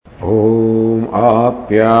ॐ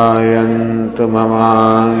आप्यायन्तु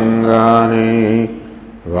ममाङ्गानि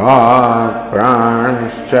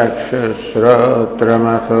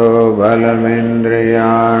वाक्प्राणश्चक्षुश्रोत्रमथो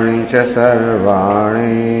बलमिन्द्रियाणि च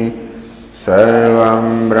सर्वाणि सर्वं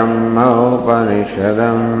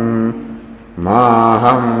ब्रह्मोपनिषदम्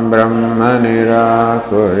माहं ब्रह्म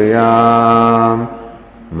निराकुर्याम्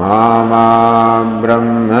मा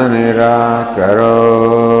ब्रह्म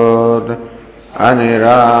निराकरोत्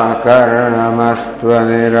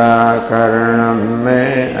अनिराकरणमस्त्वनिराकरणं मे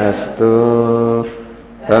अस्तु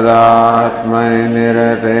तदात्मनि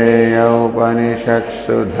निरतेय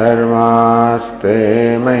उपनिषत्सु धर्मास्ते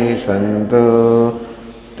मयि सन्तु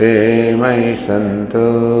ते मयि सन्तु।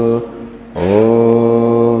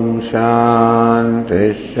 ॐ शान्ति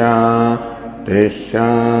शान्ति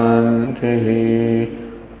शान्तिः।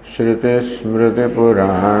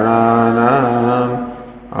 श्रुतिस्मृतिपुराणानाम्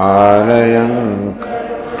आलयं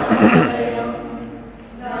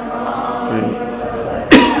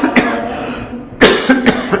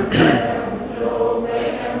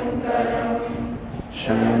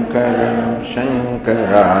शङ्करं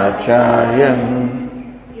शङ्कराचार्यं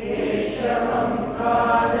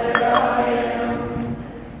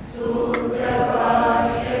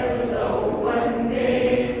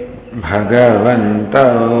भगवन्तौ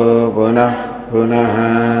पुनः पुनः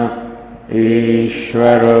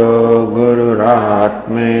ईश्वरो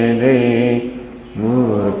गुरुरात्मेति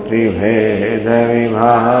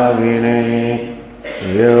मूर्तिभेदविभागिने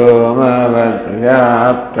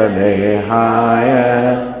व्योमवद्व्याप्तदेहाय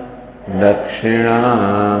दक्षिणामूर्तये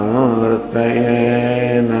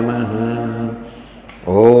नमः।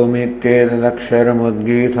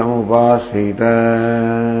 ओमित्येतदक्षरमुद्गीतमुपासीत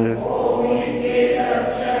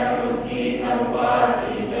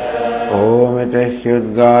ओमिति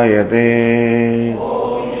ह्युद्गायते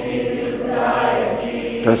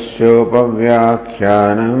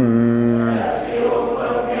तस्योपव्याख्यानम्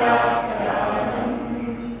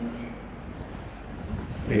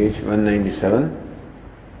पेज 197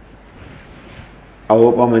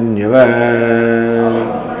 औपमन्यव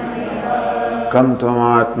कं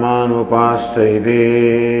त्वमात्मानुपास्ते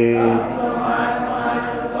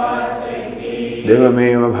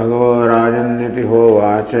देवमेव भगवो राजन्निति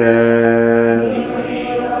होवाच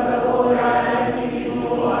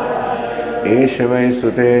एष वै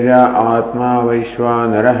सुतेजा आत्मा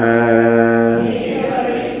वैश्वानरः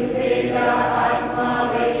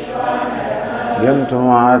यं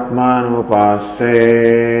त्वमात्मानुपास्ते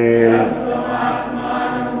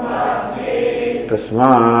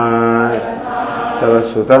तस्मात् तव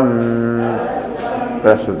सुतं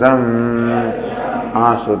प्रसुतं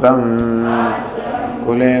आसुतं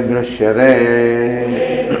कुले दृश्यते।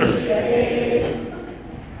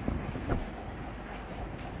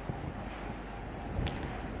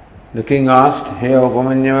 The king asked, "Hey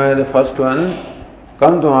Upamanyava, the first one,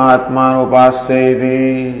 kam tum atman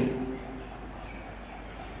upasyeti?"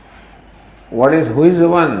 Who is the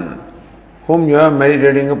one whom you are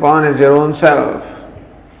meditating upon as your own self?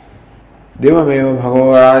 Devameva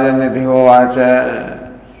bhagavo rajaniti hovacha.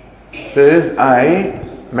 Says, I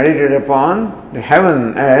meditate upon the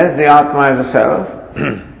heaven as the Atma as the self.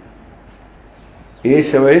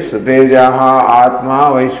 Esha vai sutejaha atma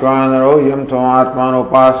vaishvanaro yam tvam atman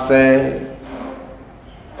upasya.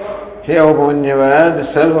 Hey Upamanyava, the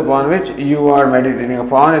self upon which you are meditating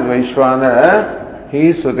upon is Vaishvanara. He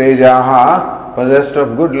is sutejaha, possessed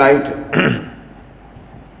of good light.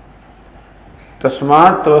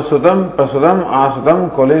 Tasmat tava sutam prasudam asutam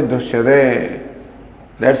kole dushyate.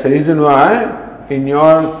 That's the reason why in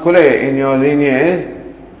your kule, in your lineage,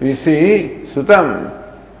 we see sutam,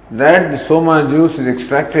 that the soma juice is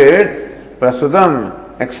extracted, prasudam,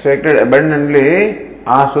 extracted abundantly,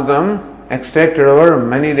 asutam, extracted over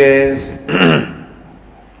many days.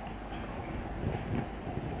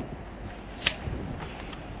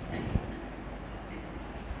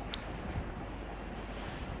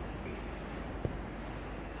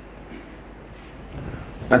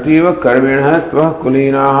 अतीव कर्मिणः त्वः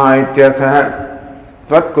कुलीनाः इत्यर्थः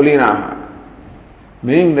त्वत्कुलीनाः,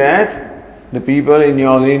 meaning that the people in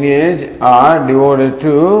your lineage are devoted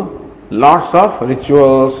to lots of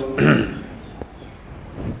rituals.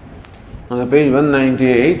 On the page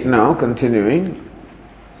 198 now, continuing.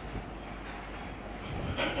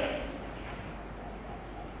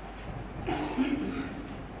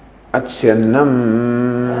 Achyannam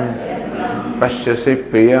pashyasi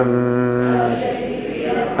priyam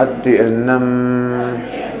अति अन्नम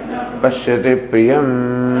पश्यति प्रियम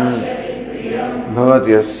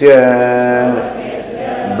भवत्यस्य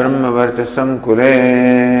ब्रह्मवर्चसं कुले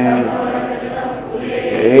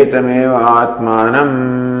एतमेव आत्मानं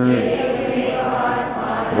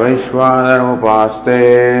वैश्वानरमुपास्ते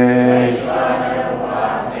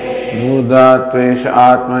मूर्धात्वेष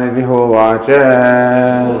आत्मनिधि होवाच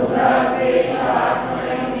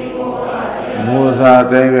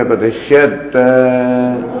मूर्धाते व्यपतिष्यत्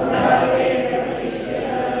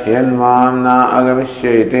यन्मां न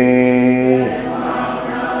अगमिष्यति.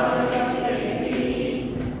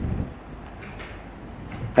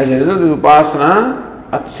 As a result of upasana,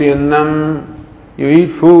 atsiyannam, you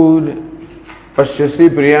eat food, pashyasi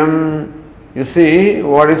priyam, you see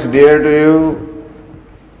what is dear to you.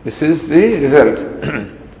 This is the result.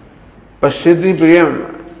 Pashyati priyam,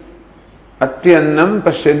 atyannam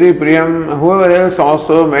pashyati priyam, whoever else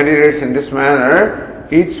also meditates in this manner,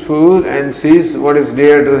 eats food and sees what is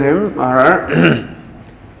dear to him or her.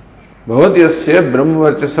 Bhavatyasya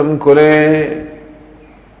brahmavarchasam kule.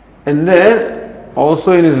 And there,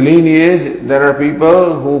 also in his lineage, there are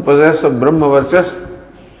people who possess of brahmavarchas,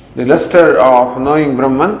 the luster of knowing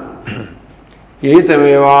Brahman.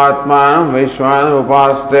 Yetamevatmanam Vaishvanara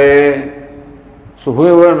upaste. So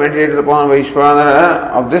whoever meditates upon Vaishvanara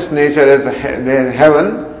of this nature is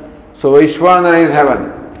heaven. So Vaishvanara is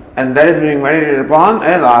heaven. And that is being meditated upon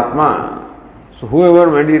as Atma. So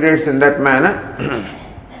whoever meditates in that manner,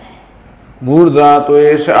 Murdha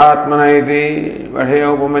Tuesha Atmanaiti, but here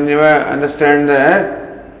Upamanyava, understand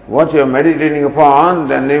that what you are meditating upon,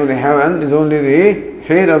 the name of the heaven, is only the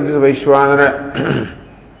head of this Vaishvanara.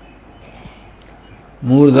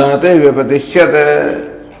 Murdhate Vyapatishyate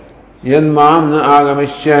Yanmam na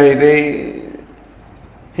Agamishyate.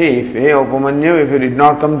 Hey, Upamanyava, if you did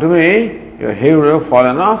not come to me, your head would have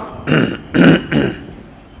fallen off.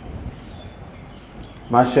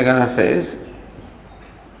 Bhashyakara says,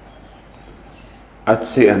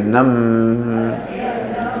 Atsi annam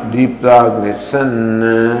deeptagnisan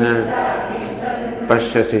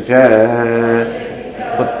pashyasi cha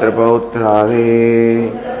putra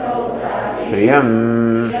pautrari priyam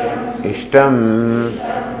ishtam.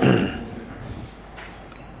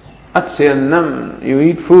 Atsi annam, you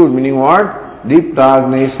eat food, meaning what?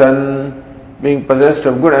 Deeptagnisan, being possessed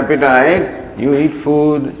of good appetite, you eat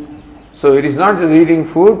food. So it is not just eating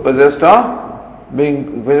food,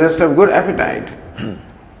 being possessed of good appetite.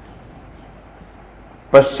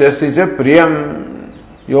 Pashyasi cha priyam,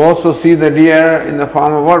 you also see the deer in the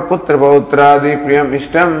form of what? Putra pautradi priyam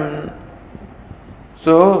ishtam.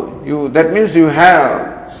 So that means you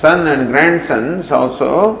have son and grandsons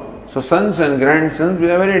also. So sons and grandsons,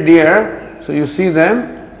 they are very dear. So you see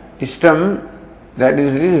them, ishtam, that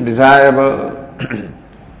is desirable.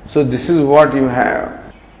 So this is what you have.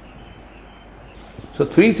 So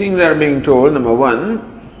three things are being told. Number one,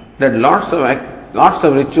 that lots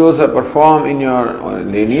of rituals are performed in your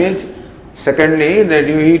lineage. Secondly, that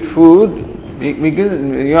you eat food because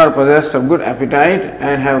you are possessed of good appetite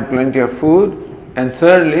and have plenty of food. And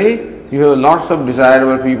thirdly, you have lots of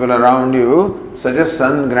desirable people around you, such as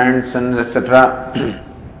son, grandsons, etc.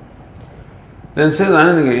 Then says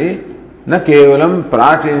Anandagiri, na kevalam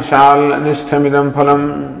pratinshal anishthamidam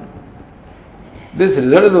phalam. This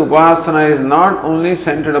result of the upasana is not only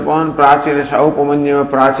centered upon prachinasha upamanyava,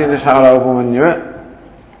 prachinashala upamanyava,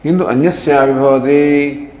 kintu anyasya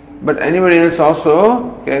vibhavati, but anybody else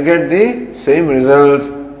also can get the same results.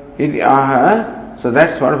 Iti aha. So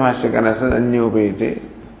that's what Bhashyakara says, anyopi iti.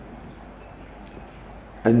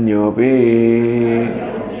 Anyopi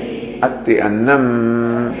atti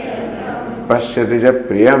annam pashyati ja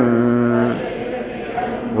priyam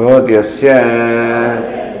bhavatyasya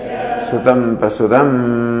sutam prasudam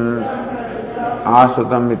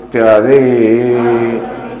asutam ityadi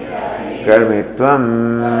karmitvam.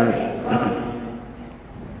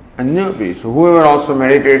 Anyopi, so whoever also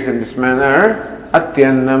meditates in this manner,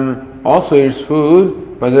 atyannam, also eats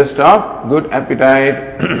food, possessed of good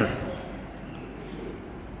appetite.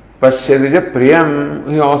 Pashyadija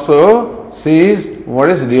priyam, he also sees what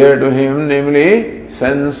is dear to him, namely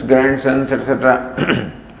sons, grandsons,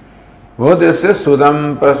 etc. Bhodhyasya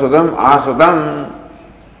sudam, prasudam, asudam.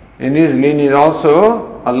 In his lineage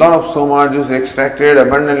also, a lot of soma juice extracted,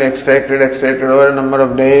 abundantly extracted over a number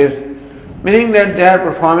of days, meaning that they are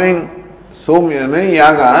performing so many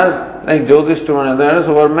yagas, like Jyotishtam and others,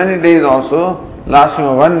 over many days also, lasting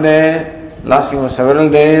over one day, lasting over several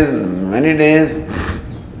days, many days.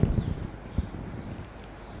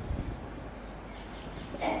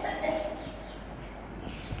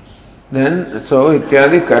 Then, so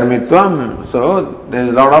ityadi karmitvam, so there is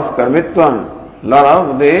a lot of karmitvam, lot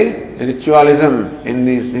of the ritualism in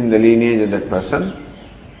the lineage of that person.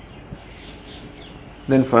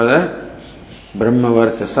 Then further,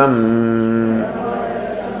 brahmavarchasam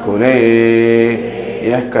kule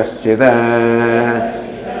yah kaschida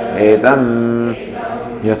etam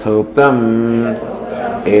यथोक्तम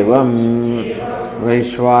एवं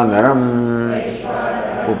वैश्वानरम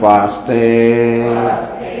उपास्ते.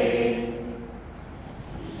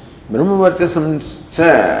 Brahmavarchasam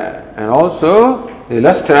and also the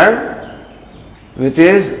luster which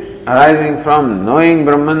is arising from knowing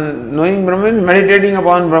Brahman, meditating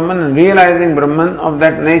upon Brahman and realizing Brahman of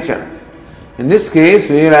that nature. In this case,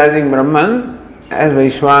 realizing Brahman as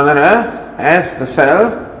Vaishwanara, as the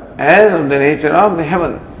self, as of the nature of the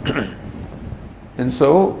heaven. And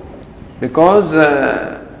so, because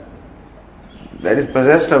that is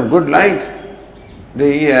possessed of good light,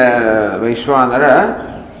 the Vaishwanara,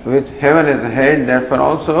 with heaven as the head, therefore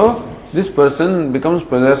also this person becomes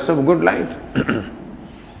possessed of good light.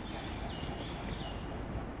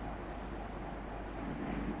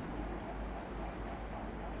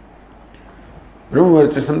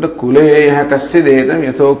 Brahmavarchasam kule yaha kasyadetam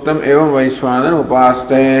yathoktam evam vaishwanara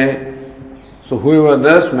upaste. So whoever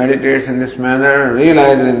thus meditates in this manner,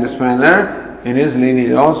 realizes in this manner, in his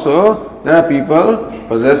lineage also, there are people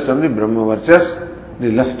possessed of the Brahmavarchas, the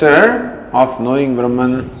luster of knowing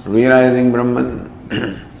Brahman, realizing Brahman.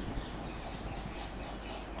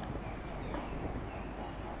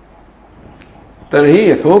 Tarhi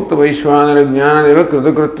yathokta vaishwanara jnanadeva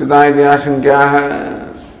kritakrityata iti ashankyaha.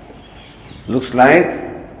 Looks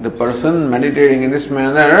like the person meditating in this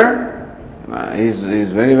manner is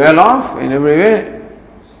very well off in every way.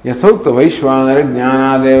 Yathokta vaishwanara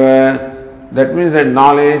jnanadeva. That means that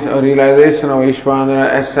knowledge or realization of Vaishwanara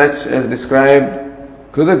as such as described.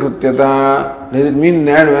 Kritakrityata, does it mean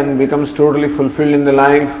that one becomes totally fulfilled in the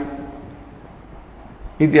life?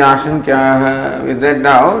 Iti ashankyaha, with that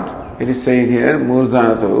doubt, it is said here,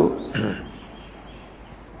 murdhatu.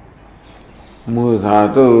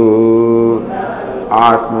 Murdhatu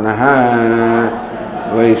atmanaha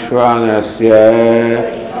vaishwanarasya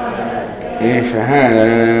eshaha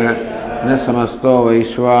na samasto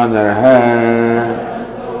vaishwanaraha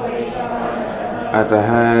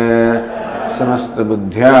ataha समस्त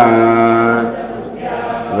बुद्ध्या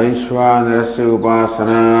वैश्वानरस्य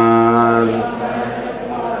उपासना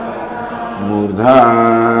मूर्धा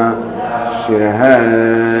शिरः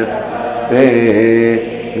ते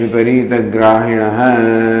विपरीतग्राहिणः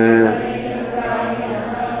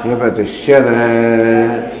व्यपतिष्यत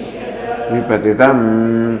विपतितम्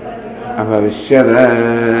अभविष्यत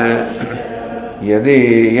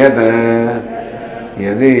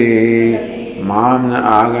यदि माम न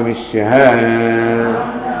आगमिष्यः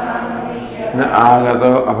न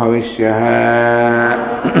आगतो अभविष्यः.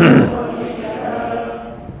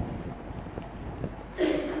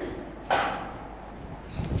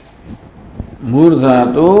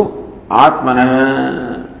 मूर्धातु आत्मनः.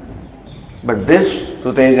 But this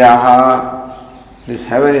Sutejaha, this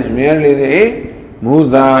heaven is merely the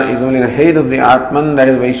Murdha, is only the head of the Atman, that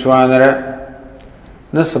is Vaishwanara.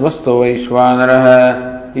 Na samasto Vaishwanara.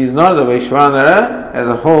 He is not the Vaishwanara as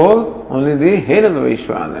a whole, only the head of the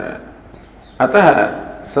Vaishwanara.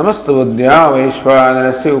 Ataha samasta buddhya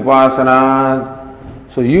Vaishwanarasya upasana.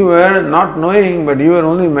 So you were not knowing, but you were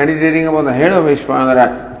only meditating about the head of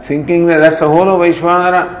Vaishwanara, thinking that that's the whole of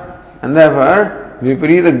Vaishwanara. And therefore,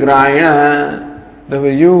 viparita grahina,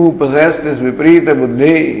 therefore you who possess this viparita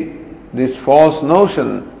buddhi, this false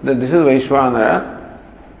notion that this is Vaishwanara,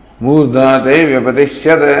 murdhate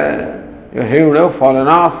vyapatishyate, your hair would have fallen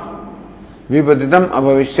off. Vipatitam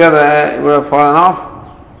abhavishyata, it would have fallen off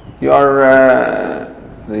your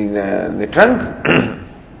the trunk.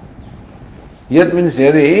 Yat means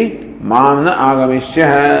yadi mam na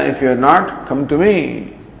agamishyah, if you had not come to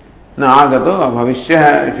me. Na agato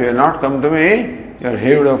abhavishya, if you had not come to me, your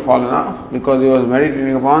hair would have fallen off, because he was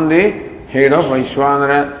meditating upon the head of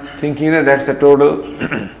Vaishwanara, thinking that that's the total.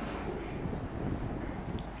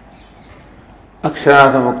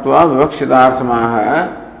 Aksharata muktva vivakshitarthamaha.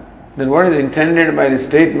 Then what is intended by the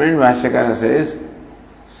statement, Vashyakara says,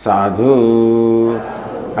 sadhu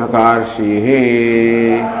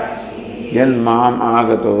akarshihi yan mam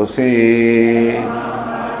agatosi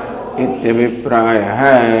ityabhiprayah.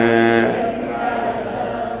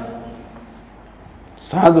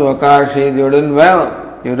 Sadhu akarshi, you done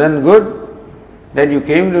well, you done good, that you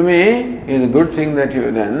came to me is a good thing that you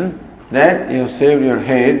have done, that you have saved your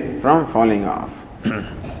head from falling off.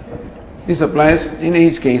 This applies in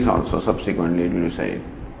each case also, subsequently it will be said.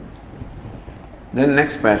 Then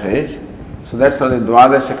next passage, so that's how the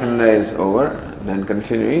Dwadasha Khanda is over, then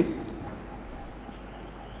continuing.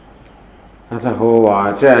 Atha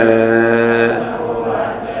hovacha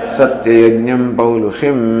satyajñam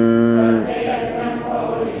paulushim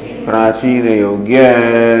prachina yogya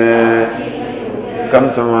kam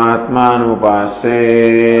tamatmanupase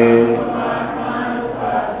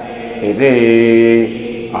इति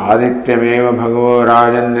आदित्यमेव भगवो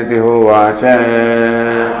राजन्निति होवाच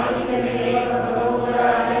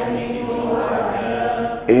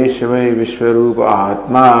एष वै विश्वरूप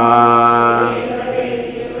आत्मा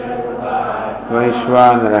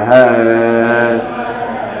वैश्वानरः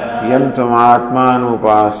यं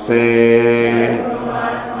त्वमात्मानुपास्ते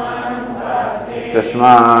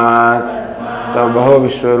तस्मात् तव बहु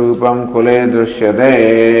विश्वरूपं कुले दृश्यते।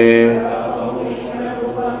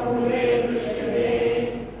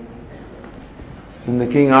 And the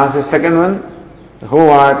king asked the second one,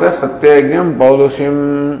 Hovacha Satyajnam Paulushim.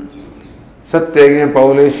 Satyajna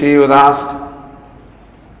Paulishi was asked,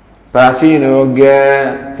 Prachina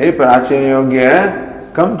Yogya, hey Prachina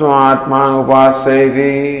Yogya, come to Atman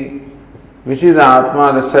Upasayati, which is the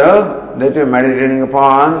Atma, the self that you are meditating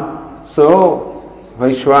upon. So,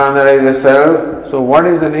 Vaishvanara is the self. So, what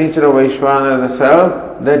is the nature of Vaishvanara, the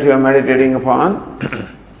self that you are meditating upon?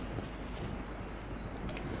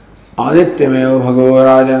 Adityameva Bhagavo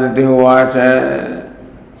Rajanati Hovacha.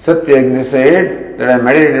 Satyajna said that I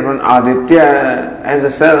meditated upon Aditya as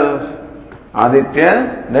a self.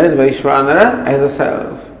 Aditya, that is Vaishvanara as a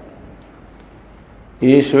self.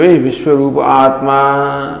 Ishwe Vishwarupa Atma.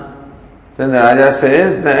 Then the Raja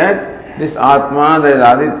says that this Atma, that is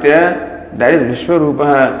Aditya, that is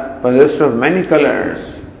Vishwarupa, possessed of many colors.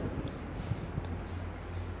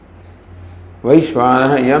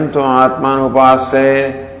 Vaishvanara yam tam Atman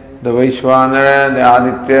upasya. The Vaishvanara, the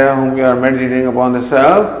Aditya, whom you are meditating upon the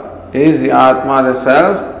self, is the Atma, the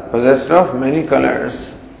self, possessed of many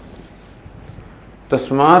colors.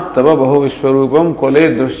 Tasmat tava bahu vishwarupam kule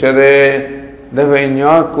drishyate. Therefore in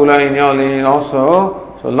your kula, in your lineage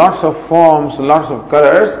also, so lots of forms, lots of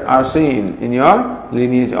colors are seen in your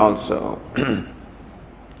lineage also.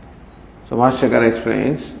 So Bhashyakara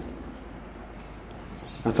explains,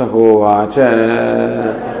 Athaho vacha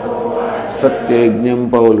Satyajnam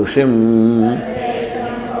Paulushim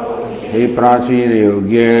He Prachina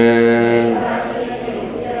Yogya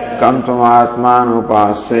Kam Tam Atman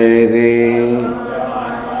Upasayati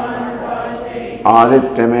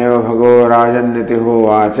Adityameva Bhago Rajanniti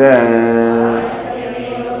Hovacha.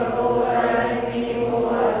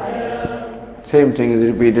 Same thing is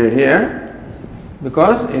repeated here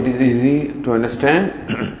because it is easy to understand.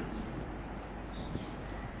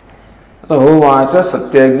 Hovacha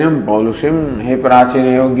Satyajnam Paulushim He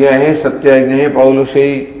Prachina Yogya He Satyajna He Paulushi.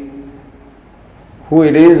 Who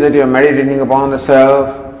it is that you are meditating upon the self?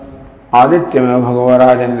 Adityameva Bhagava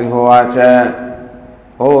Rajaniti Hovacha.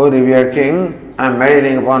 O revered king, I am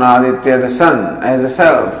meditating upon Aditya the sun as a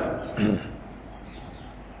self.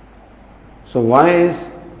 So why is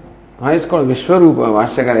it called Vishwarupa?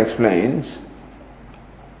 Bhashyakara explains.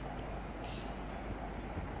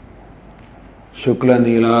 Shukla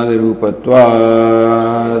Niladi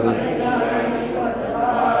Rupatvad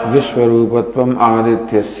Vishwarupatvam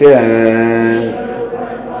Adityasya.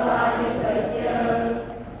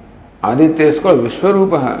 Aditya is called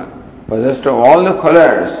Vishwarupa, possessed of all the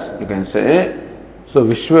colors, you can say. So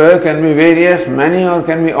Vishwa can be various, many, or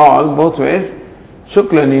can be all, both ways.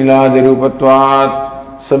 Shukla Niladi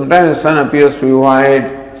Rupatvad. Sometimes the sun appears to be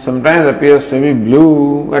white, sometimes appears to be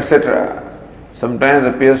blue, etc. Sometimes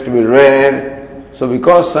appears to be red. So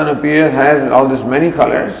because sun appears, has all these many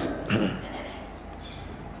colors.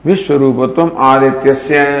 Vishwarupatvam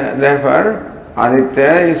Adityasya. Therefore,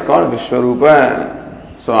 Aditya is called Vishwarupa.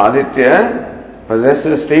 So Aditya possesses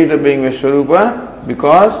the state of being Vishwarupa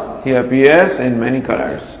because he appears in many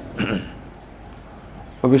colors.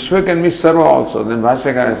 But Vishwa can be Sarva also. Then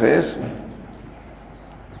Bhashyakara says,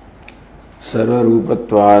 Sarva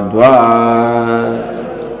Rupattvadva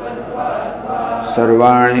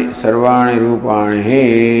Sarvani Rupani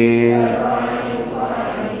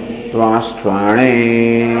Tvashtvani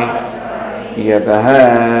Yataha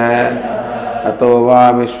Ato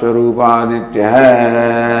va Vishwarupa Aditya.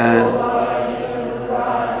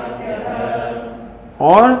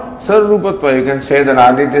 Or Sarvarupatva, you can say that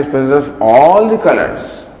Aditya is possessed of all the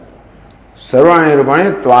colors. Sarvani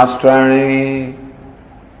Rupani Tvashtvani.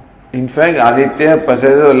 In fact, Aditya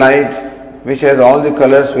possesses a light which has all the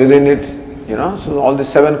colors within it. So all the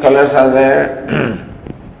 7 colors are there.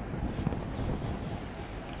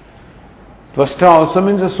 Tvashta also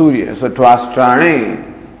means a Surya. So Tvashtrani,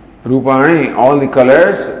 Rupani, all the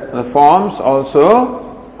colors, the forms also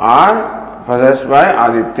are possessed by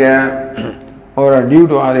Aditya or are due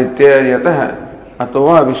to Aditya. Yataha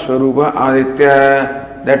Atova Vishwarupa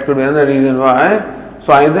Aditya. That could be another reason why.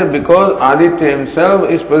 So either because Aditya himself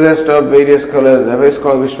is possessed of various colors, that is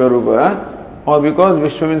called Vishwarupa, or because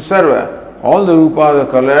Vishwa means Sarva. All the Rupa, the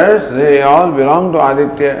colors, they all belong to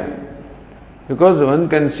Aditya. Because one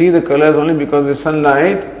can see the colors only because of the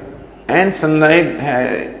sunlight, and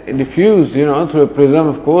sunlight diffused, through a prism,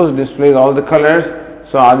 of course, displays all the colors.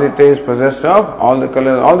 So Aditya is possessed of all the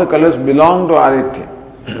colors. All the colors belong to Aditya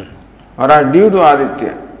or are due to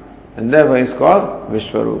Aditya, and therefore he is called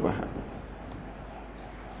Vishwarupa.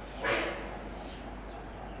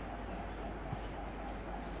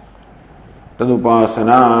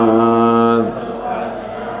 Tadupasana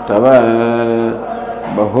tava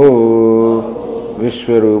bahu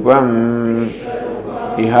Vishwarupam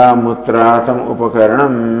iha mutratam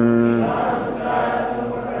upakaranam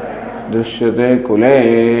drishyate kule.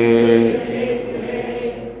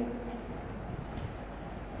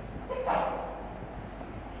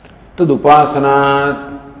 Tadupasana,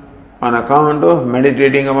 on account of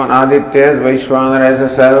meditating upon Aditya as Vaishwanara as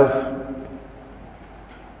a self,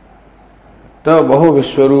 Ta bahu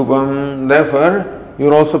Vishwarupam, therefore you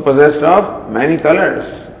are also possessed of many colors.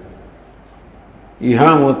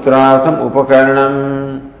 Iha mutratam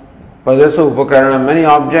upakaranam, possess of upakaranam, many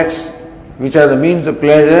objects which are the means of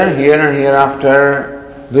pleasure here and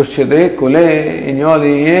hereafter. Drishyate kule, in your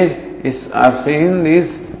lineage are seen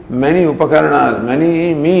these many upakaranas,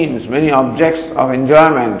 many means, many objects of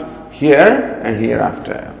enjoyment here and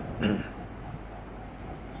hereafter.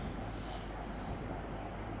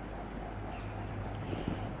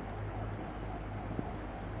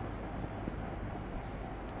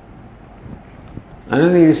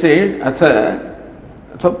 And then he said, Atha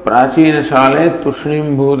prachina shale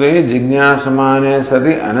tushnim bhute jignasamane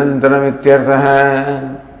sati anantaram ityartha.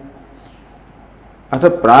 Atha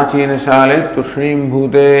prachina shale tushnim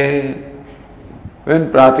bhute.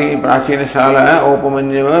 When prachina shala,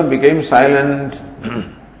 Upamanyava became silent,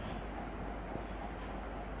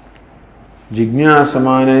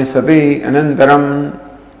 jignasamane sati anantaram,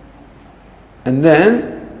 and then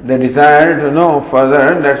they desire to know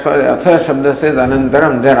further, that's why the Atha Shabda says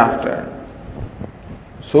Anantaram, thereafter.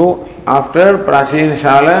 So, after Prachin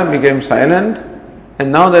Shala became silent,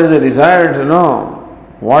 and now there is a desire to know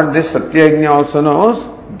what this Satyagnya also knows,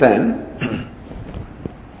 then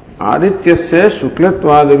Adityasya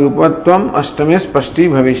Shuklatvad Rupatvam Ashtame Spashti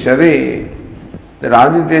Bhavishyati. That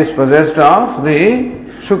Aditya is possessed of the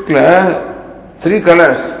Shukla, three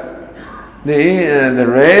colors, the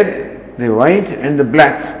red, the white and the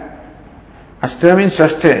black. Ashtami means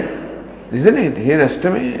Shashte, isn't it? Here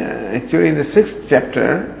Ashtami, actually in the 6th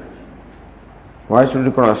chapter, why should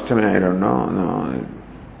we call Ashtami? I don't know. No.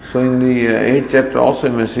 So in the 8th chapter also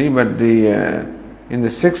you may see, but in the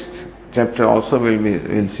 6th chapter also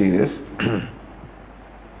we'll see this.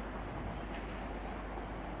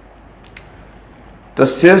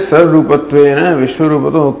 Tasya sarvrupatvena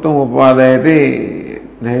vishwarupatam uktam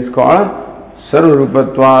upadayati. That is called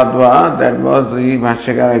Sarvarupattvadva, that was the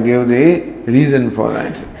Bhashyakara gave the reason for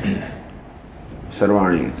that.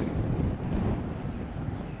 Sarvani.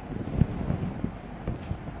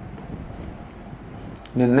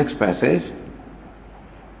 The next passage.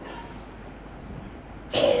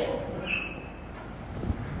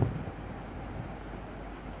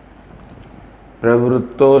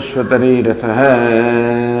 Pravruttosvatari ratha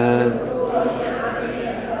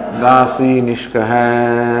dasi nishkaha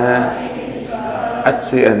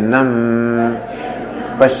Atsi annam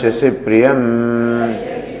pashyasi priyam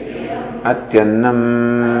atyannam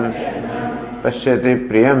pashyati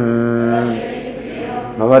priyam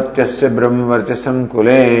bhavatyasya brahmavartyasam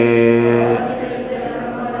kule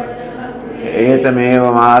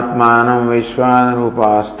etamevam atmanam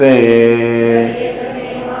vaishvanarupaste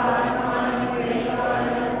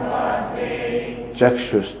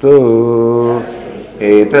chakshustu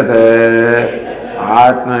etad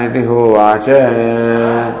Atmaniti hovacha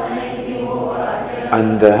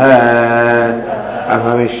andaha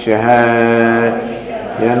abhavishyaha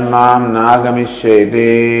yanmam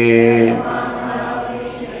nagamishyati.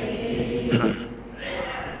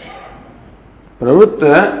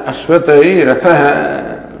 Pravutta ashvatari ratha.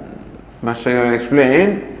 Master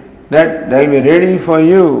explained that they will be ready for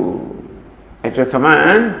you at your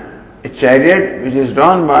command a chariot which is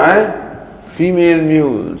drawn by female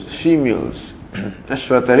mules, she mules.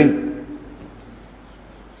 Ashvatari.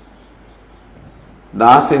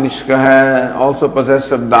 Dasi Nishkaha also possessed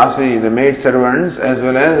of Dasi, the maid servants, as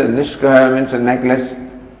well as Nishkaha means a necklace.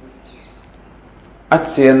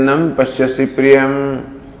 Atsyanam Pashyasi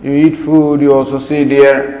Priyam. You eat food, you also see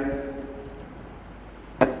deer.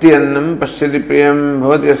 Atyannam Pashyati Priyam.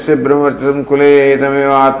 Bhavatyasya Brahmavartyasam Kule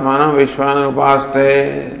Etameva Atmanam Vaishvanara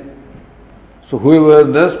Upaste. So whoever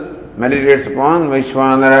thus meditates upon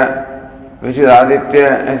Vaishvanara, which is Aditya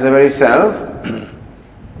as the very self,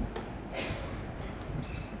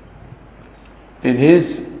 in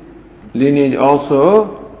his lineage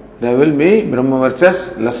also, there will be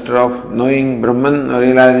Brahmavarchas, luster of knowing Brahman or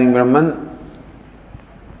realizing Brahman.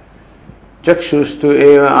 Chakshustu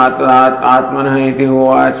eva atmanah iti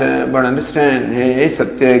hovacha. But understand, hey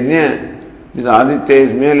Satyajna, this Aditya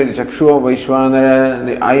is merely the Chakshu of Vaishvanara,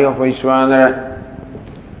 the eye of Vaishvanara.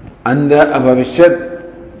 Anda abhavishya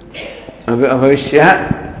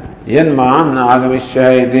yanmam na agamishya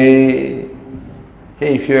iti.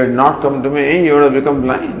 Hey, if you had not come to me, you would have become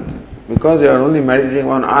blind, because you are only meditating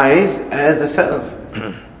on eyes as the self.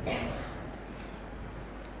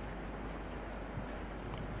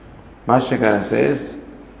 Bhashyakara says,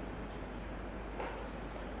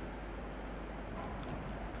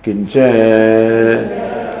 Kincha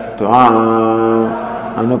tvam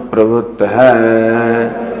anupravruttaha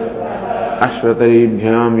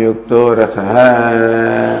ashvataribhyam yukto rathaha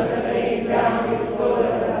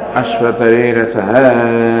ashvatari rathaha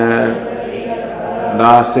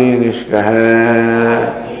दासी निष्कः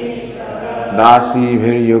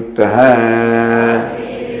दासीभिर्युक्तः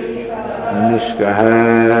निष्कः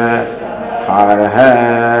हारः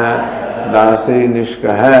दासी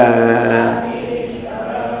निष्कः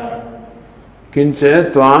किंच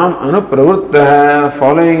त्वाम अनुप्रवृत्तः.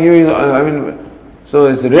 Following you is, so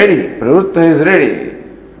it's ready. Pravritta is ready.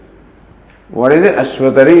 What is it?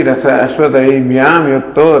 Ashvatari ratha. Ashvataribhyam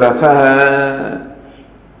yukto ratha.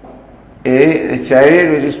 A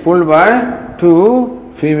chariot which is pulled by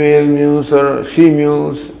two female mules or she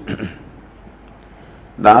mules.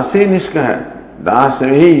 Dasi nishkaha.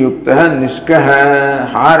 Dasi yuktaha nishkaha.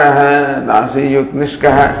 Haraha. Dasi yuk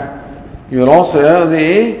nishkaha. You will also have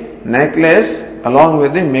the necklace along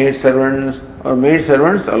with the maid servants, or maid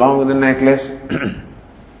servants along with the necklace.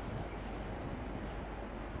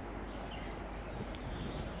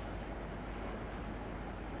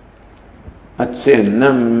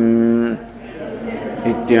 Achyannam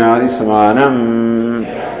ityadi samanam.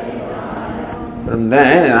 From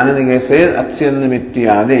there, Anandika says, Achyannam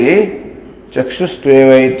ityadi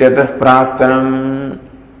chakshustveva ityatah praktanam.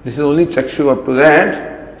 This is only chakshu. Up to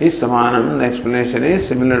that is samanam. The explanation is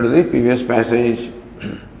similar to the previous passage.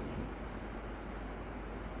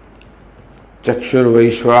 Chakshur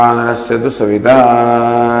vaishvanarasya tu savita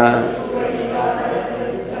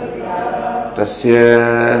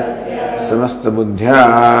tasya समस्त बुद्ध्या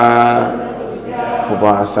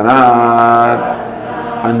उपासनात्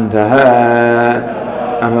अंधः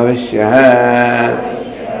अभविष्यः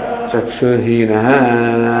चक्षुर्हीनः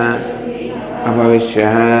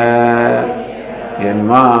अभविष्यः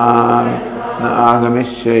यन्मां न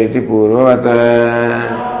आगमिष्य इति पूर्ववत्.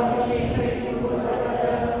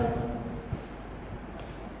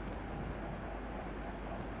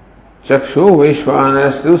 चक्षु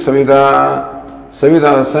वैश्वानरस्तु Savita.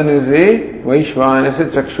 Savita, sun is the Vaishvanasa,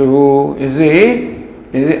 Chakshuhu is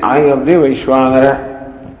the eye of the Vaishvanara.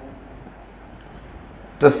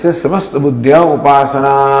 Tasya samasta buddhya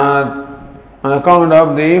upasanat. On account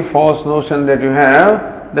of the false notion that you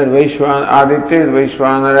have, that Aditya is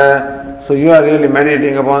Vaishvanara, so you are really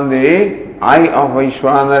meditating upon the eye of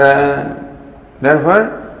Vaishvanara. Therefore,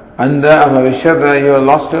 Andha abhavishyata, you are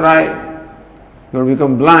lost your eye. You will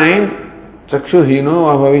become blind. Chakshuhino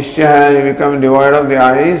abhavishya, you become devoid of the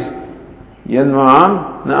eyes.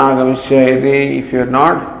 Yanmam na agamishya iti, if you have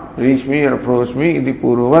not reached me or approached me, iti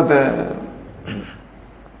purvata.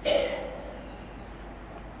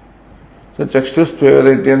 So chakshustveva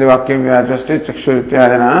ityadi vakyam vyachasti chakshur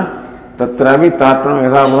ityadina tatravi tatpram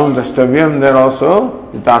yathabhavam drashtavyam. There also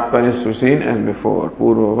the tatparya is seen as before,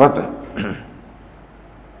 purvata.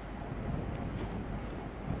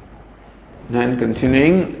 Then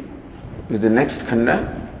continuing with the next khanda.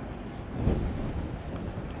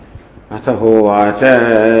 Atha hovacha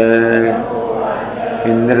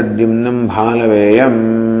indradyumnam bhalaveyam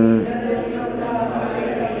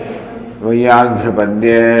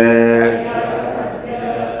vayaghryapadya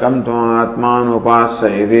kam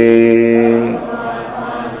tvatmanupasayati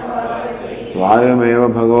vayumeva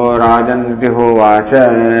bhago rajaniti hovacha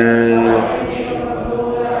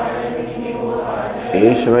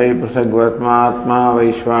एष वै पृथग्वर्त्मात्मा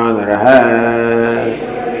वैश्वानरः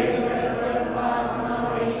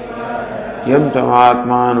यं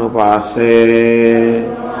तमात्मानुपास्ये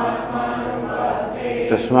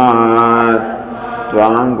तस्मात्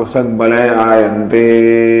त्वां कुसग्बले आयन्ते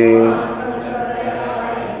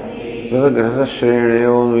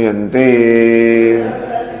तदग्रहश्रेणयो नुयन्ते.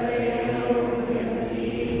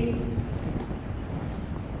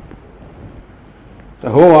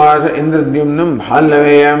 Hovacha Indradyumnam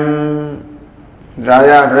Bhalaveyam.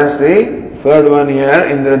 Raja addressed the third one here,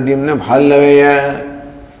 Indradyumna Bhallaveya.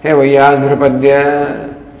 Hey Vayaghryapadya.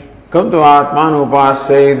 Come to Atman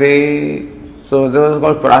Upasyayati. So that was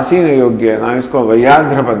called Prasina Yogya. Now it's called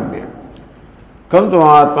Vayagrapadya. Come to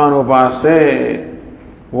Atman Upasyayati.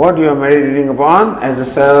 What you are meditating upon as a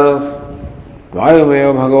self.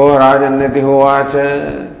 Vayumeva Bhagav Rajanyati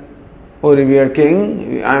Hovacha. O revered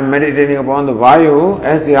king, I am meditating upon the Vayu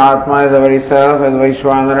as the Atma, as the very self, as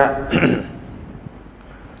Vaishwanara.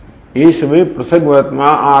 Ishvi Prasagvatma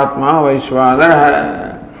Atma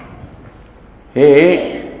Vaishwanara.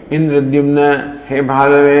 Hey Indradyumna, hey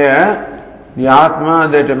Bhalaveya, the Atma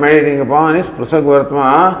that you are meditating upon is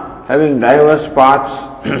Prasagvatma, having diverse parts.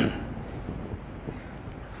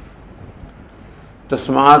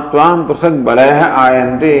 Tasmat Tvam Prasag Balaya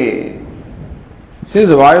Ayanti. Since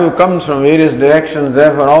the Vayu comes from various directions,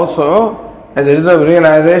 therefore also, as a result of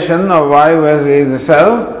realization of Vayu as the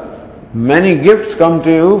self, many gifts come to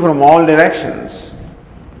you from all directions.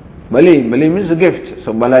 Bali means a gift.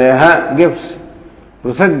 So Balaya, gifts.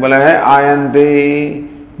 Prasag Balaya Ayanti.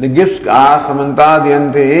 The gifts are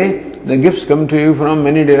Samantadyanti. The gifts come to you from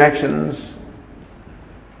many directions.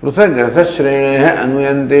 Prasag Rasashreneha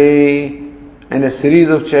Anuyanti. And a series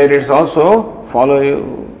of chariots also follow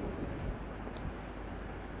you.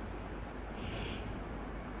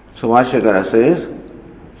 So Vashyakara says,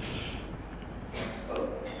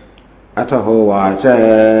 Atho vacha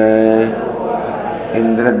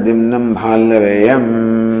Indradyumnam bhalaveyam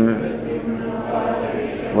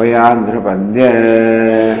Vayagrapadya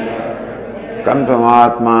Kam tvam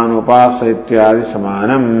atman upasa ityadi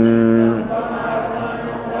samanam.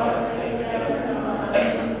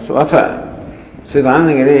 So Atha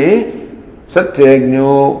Siddhanagiri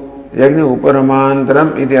Satyagno Yagni Uparamantaram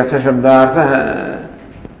iti Atha Shabdartha.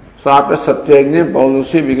 So after Satyagni,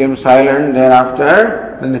 Paulusi became silent.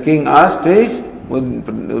 Thereafter, then the king asked his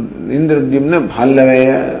Indradyumna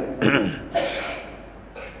Bhallaveya.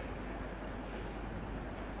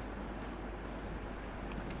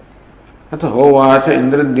 Atha hovacha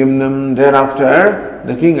Indradyumnam. Thereafter,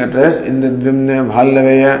 the king addressed Indradyumna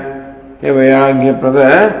Bhallaveya. He Vayagya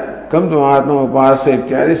Prada. Come to Atma Upasa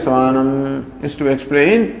Ityadi Swanam is to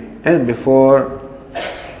explain as before.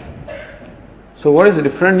 So what is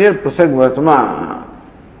different here? Prasag Vartma.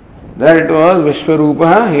 There it was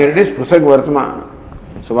Vishwarupa, here it is Prasag Vartma.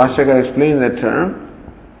 So Vashyakara explains that term.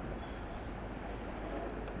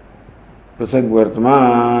 Prasag Vartma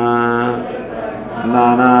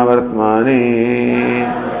Nana Vartmani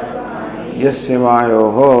Yasya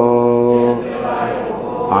Vayoho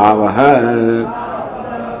Avahal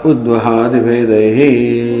Udvahadi Vedahi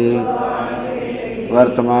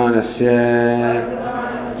Vartmanasya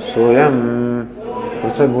Soyam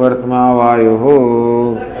Prasag Vartma Vayuho.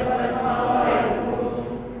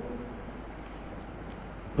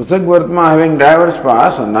 Prasag Vartma having diverse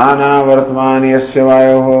parts, Nana Vartmani Yasya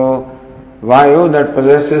Vayuho. Vayu that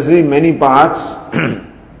possesses the many parts.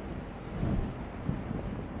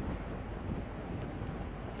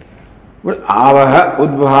 But Avaha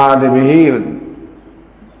Udvahadibihi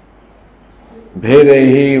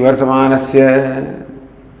Bhedehi Vartamanasya.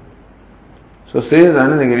 So says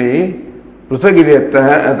Anandagiri,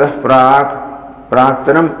 Prusagiryattaha atah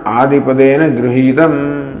praktaram adipadena gruhitam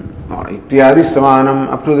ityadi samanam.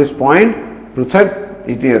 Up to this point, Prusag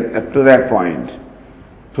ityad, up to that point.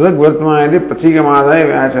 Prusag Vartma is the Pratigamadaya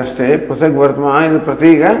Vyachaste. Prusag Vartma is the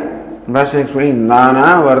Pratiga. Brahma explains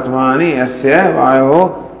Nana Vartmani Asya Vayo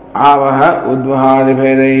Avaha Udvahadi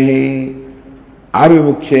Bhedehi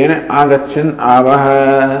Abhimukhyena Agachan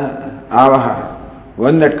Avaha.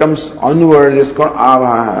 One that comes onward is called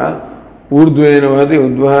Avaha. Urdhvena Vahati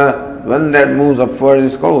Udvaha. One that moves upward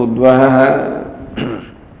is called Udvaha.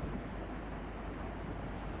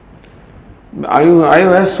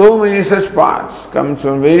 Ayu has so many such paths, comes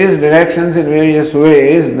from various directions in various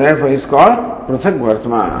ways, therefore is called Prasag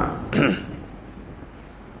Vartma.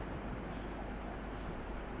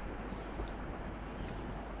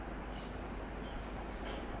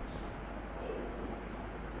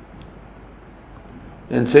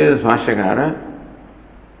 Then says Vashyakara,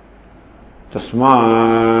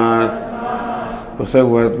 Tasmat Prasag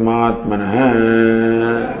Vartmatmanaha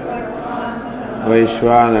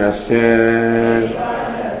Vaishwanarasya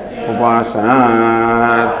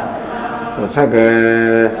Upasanat Prasag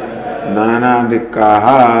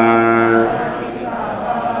Nanadikkaha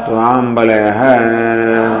Tvambalayaha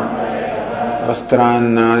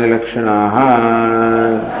Vastrannadilakshanaha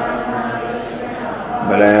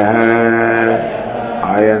Balayaha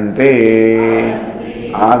Ayante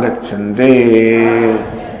Agacchante.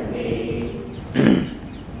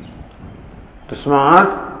 Tasmat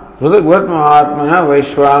Prasag Vartma Atmana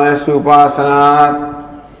Vaishwanasya Upasanat.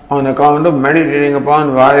 On account of meditating upon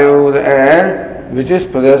Vayu, the air, which is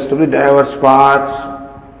possessed of the diverse parts.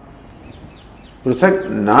 Pruthak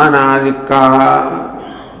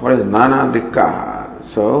nanadikkaha. What is nanadikkaha?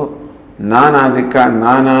 So, nanadikka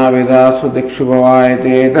nanavidasu dikshu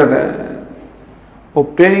bhavayate tad.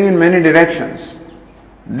 Obtaining in many directions.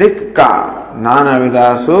 Dikka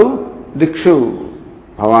nanavidasu dikshu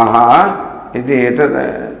bhavaha iti etad.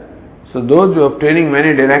 So those who are obtaining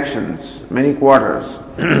many directions, many quarters.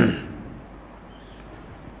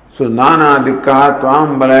 So nana dikka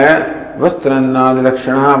tvam balaya vastranadi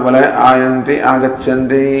lakshana balaya ayanti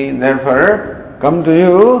agachanti. Therefore, come to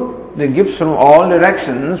you the gifts from all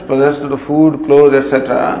directions, possessed of the food, clothes,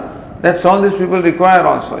 etc. That's all these people require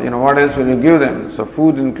also. What else will you give them? So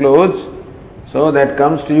food and clothes, so that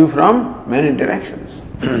comes to you from many directions.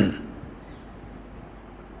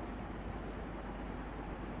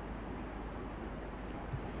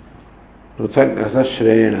 पृथक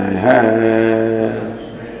रसश्रेणयः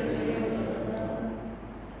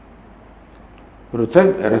पृथक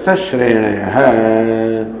रसश्रेणयः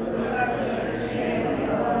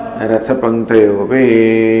रथपङ्क्तयोऽपि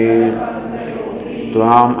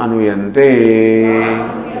त्वाम् अनुयन्ते.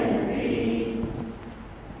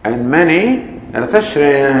 And many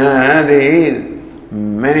रथश्रेणयः, the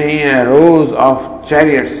many rows of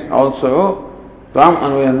chariots also, त्वाम्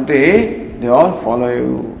अनुयन्ते, they all follow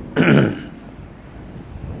you.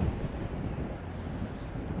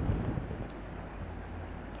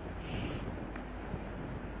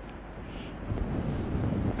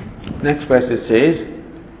 Next passage says,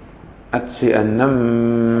 Atsi annam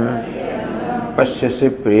pashyasi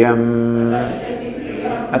priyam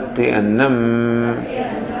atti annam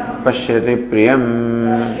pashyati priyam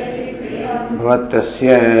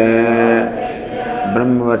bhavatasya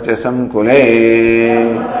brahmavarchasam kule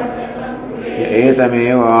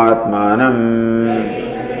etameva atmanam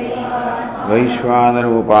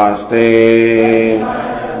vaishvanarupaste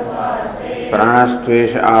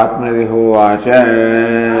pranastvesha atmanidihovacha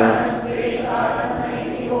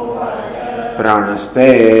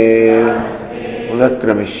प्राणस्ते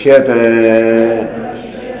उदक्रमिष्यते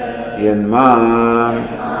यन्मां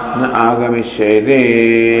न आगमिष्यति.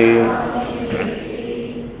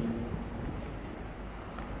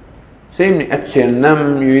 Same achyannam,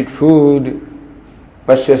 you eat food.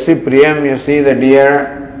 Pashyasi priyam, you see the deer.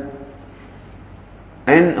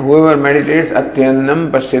 And whoever meditates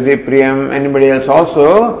atyannam pashyati priyam, anybody else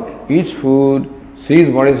also eats food, sees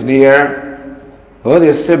what is dear.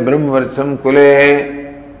 Hodhyasya brahmavarcham kule,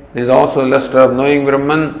 there is also luster of knowing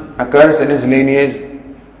Brahman occurs in his lineage.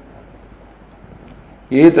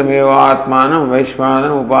 Etameva atmanam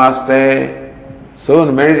vaishvanam upaste. So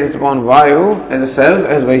meditates upon Vayu as a self,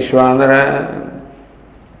 as Vaishvanara.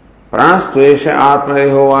 Pranastvesha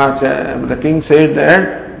atmanihovacha. The king said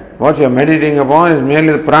that what you are meditating upon is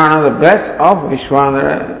merely the prana, the breath of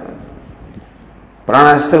Vaishvanara.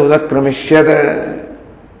 Pranastha udakramishyata.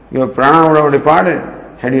 Your prana would have departed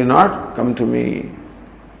had you not come to me.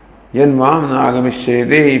 Yanmam na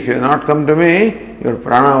agamishyati. If you had not come to me, your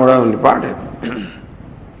prana would have departed.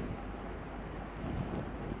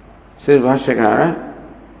 Says Bhashyakara,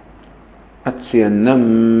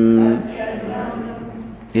 Atsyannam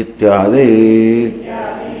ityadi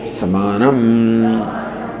samanam.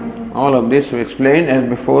 All of this we explained as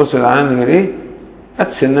before. Says Anandagiri,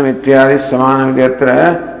 Atsyannam ityadi samanam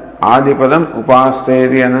idyatra आदिपदम उपास्ते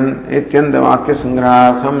इत्यन्त वाक्य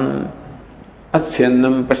संग्रहार्थम.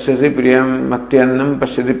 अच्छन्नम पश्यति प्रियम मत्यन्नम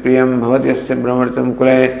पश्यति प्रियम भवत्यस्य ब्रह्मवर्चम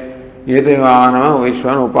कुले येदेवानम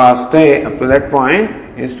वैश्वान उपास्ते. Up to that point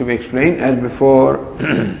is to be explained as before.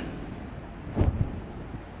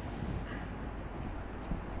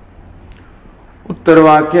 उत्तर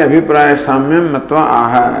वाक्य अभिप्राय साम्यम मत्वा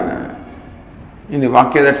आह. In the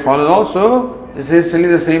vakya that follows also, essentially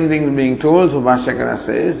the same thing is being told. So Bhashyakara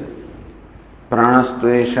says,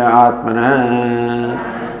 Pranastvesha atmana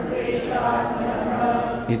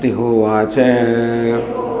iti hovacha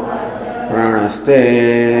pranaste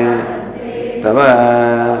tava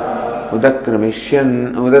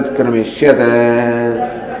udatkramishyata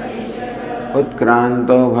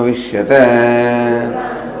utkranto bhavishyata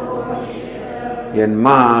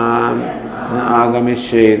yanmam na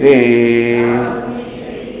agamishyati.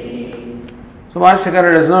 So Bhashyakara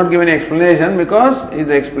does not give any explanation because it is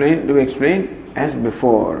explained to be explained as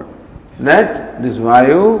before, that this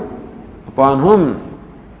Vayu upon whom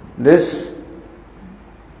this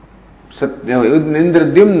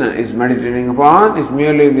Indradyumna is meditating upon is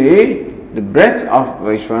merely the breath of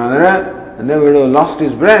Vaishvanara, and then would have lost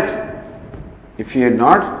his breath if he had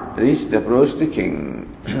not approached the king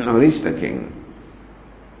or reached the king.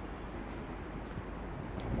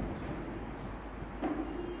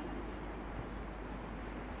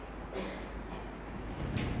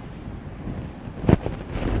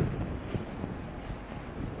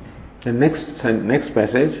 The next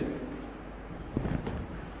passage.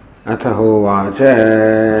 अथ होवाच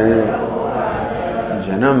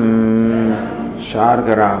जनम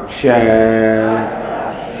शार्गराक्ष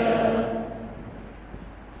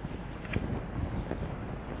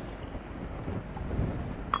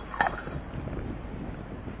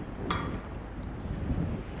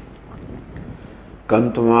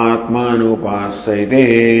कंतुमात्मानुपास्यते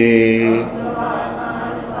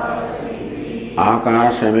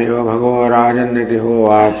आकाशमेव भगो राजन्निति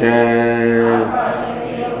होवाच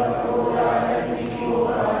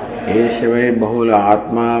एष वै बहुल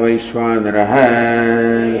आत्मा वैश्वानरः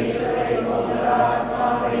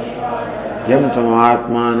यं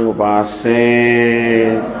त्वमात्मानुपास्ये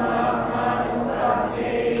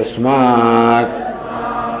तस्मात्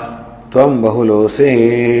त्वं बहुलोऽसि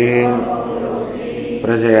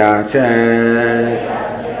प्रजया च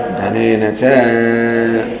धनेन च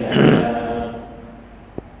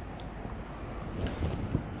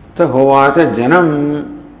तो होवाच जनम.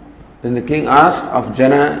 Then the king asked of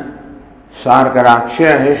Jana,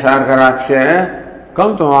 Sharkaraksha, hey Sharkaraksha,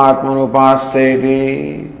 come to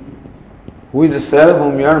Atmanupasyati. Who is the self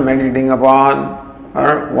whom you are meditating upon?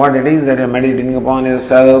 Or what it is that you are meditating upon is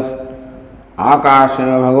self?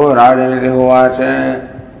 Akashana Bhago Rajaniti Hovacha.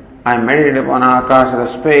 I meditate upon Akash, the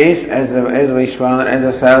space, as Vishwana, as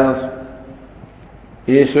the self.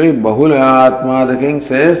 Yeshwari Bahula Atma, the king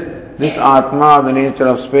says, this Atma, the nature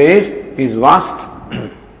of space, is vast.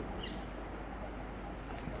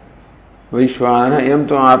 Vishwana, yam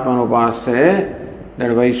to Atmanupasya,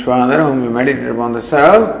 that Vishwana, whom you meditate upon the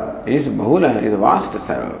self, is Bahula, is a vast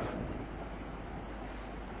self.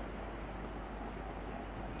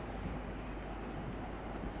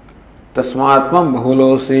 Tasmatmam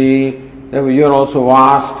Bahulosi, therefore you are also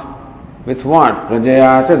vast. With what?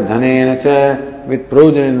 Prajayacha, Dhanenacha, with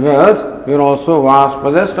progeny and wealth, you are also vast,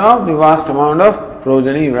 possessed of the vast amount of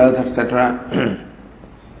progeny, wealth, etc.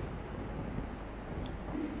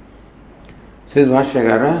 Says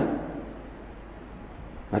Vashyakara,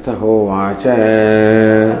 Atha hovacha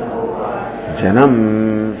janam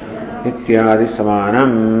ityadi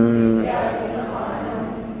samanam.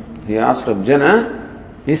 He asked of Jana,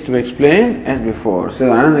 is to explain as before. Says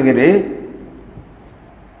Anandagiri,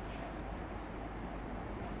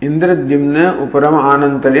 Indradyumna uparam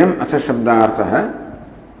anantaryam atha shabdartha.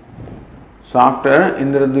 So after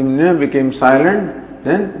Indradyumna became silent,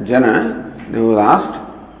 then Jana, they was asked,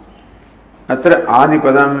 Atra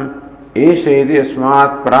adipadam eshaiti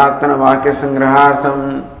asmat pratana vakya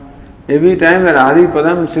sangrahartham. Every time that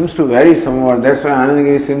adipadam seems to vary somewhat, that's why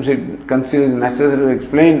Anandagiri seems it considers necessary to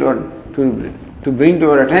explain or to bring to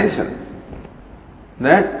our attention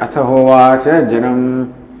that atha hovacha janam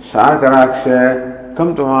sharkaraksha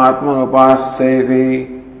come to atmanupasyati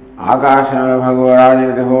akasham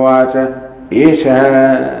bhagavarajaniti hovacha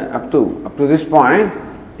esha up to this point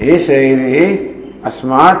eshaiti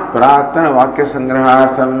asmat pratana vakya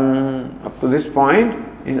sangrahartham. Up to this point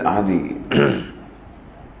is adi.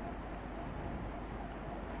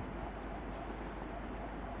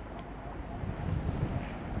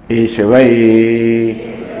 एष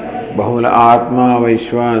वै बहुल आत्मा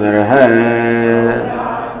वैश्वानरः.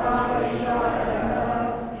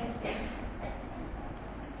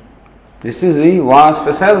 This is the vast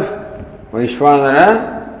self. Vaishwanara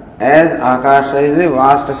as Akasha is the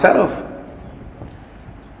vast self.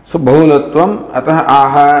 So bahulatvam atah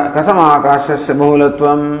aha katham akashasya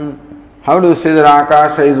bahulatvam. How do you say that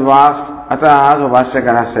Akasha is vast? Atah so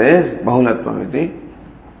Vashyakara says bahulatvam iti.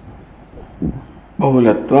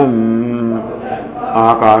 बहुलत्वम्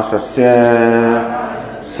आकाशस्य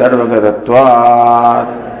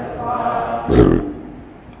सर्वगतत्वात्.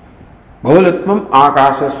 बहुलत्वम्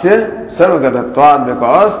आकाशस्य सर्वगतत्वात्,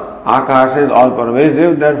 because Akash is all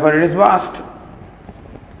pervasive, therefore it is vast.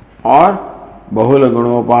 और बहुल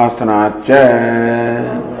गुणोपासनाच्च,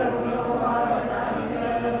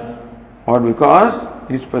 or because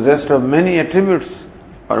it is possessed of many attributes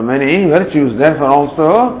or many virtues, therefore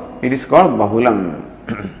also it is called Bahulam.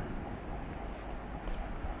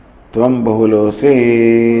 Tvam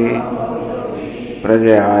Bahulosi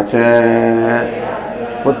Prajaya cha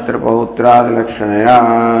Putra Pautrad Lakshanaya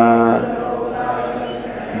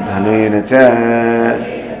Dhanena cha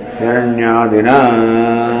Hiranyadina.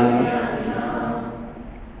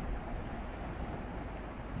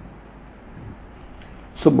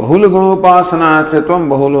 So Bahula Gunopasana cha Tvam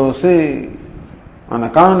Bahulosi, on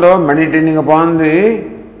account of meditating upon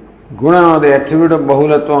the Guna, the attribute of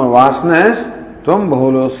Bahulatvam, vastness, Tvam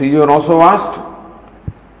Bahulosi, you are also vast.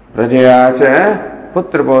 Prajaya cha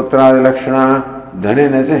Putra Pautradi Lakshana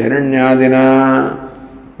Dhanena cha Hiranyadina.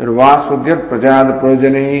 your Vasudhyat Prajad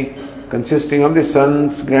Progeny, consisting of the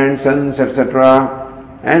sons, grandsons, etc.,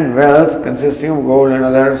 and wealth consisting of gold and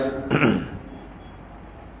others.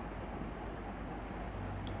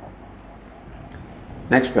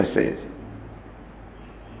 Next passage.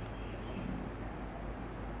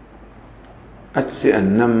 Atsya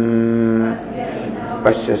annam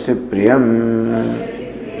pashyasi priyam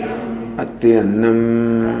atti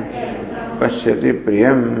annam pashyati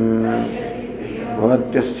priyam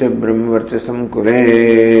bhavatyasya brahmavarchasam kule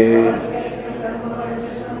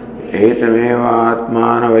etameva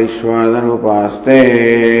atmana vaishvadana upaste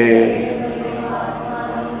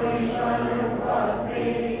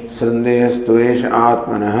संदेहस्त्वेष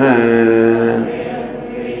आत्मनः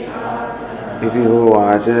इति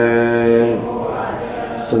होवाच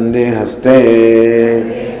संदेहस्ते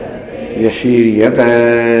यशीर्यत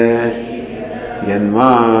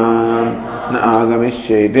यन्मां न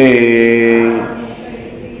आगमिष्यते.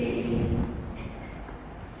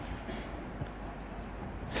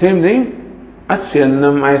 Same thing.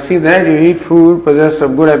 Atsyanam, I see that you eat food possessed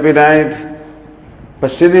of good appetite.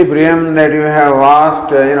 Pashyati priyam, that you have vast,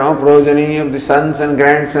 progeny of the sons and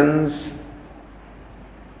grandsons.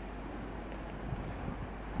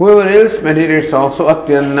 Whoever else meditates also,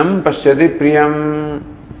 atyannam pashyati priyam.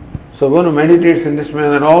 So one who meditates in this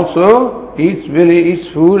manner also eats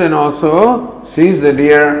food and also sees the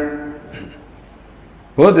deer.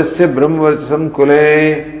 Bodhasya brahmavarchasam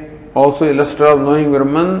kule, also a lustre of knowing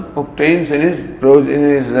Brahman obtains in his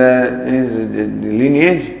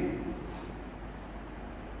lineage.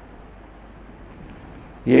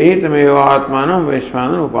 Yetameva atmanam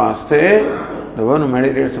vaishvana upaste, the one who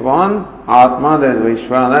meditates upon Atma, that is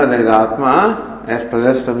Vaishvana, that is Atma, as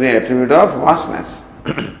possessed of the attribute of vastness.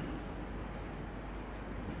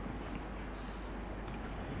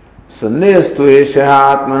 Sandehastu esha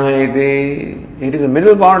atmana iti, it is a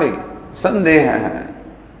middle body, Sandeha,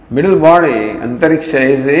 middle body, Antariksha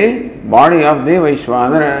is the body of the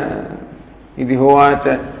Vaishvana, iti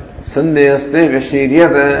hovacha, Sandehaste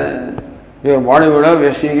Vyashiryata. Your body would have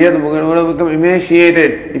become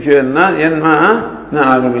emaciated. If you are not yanma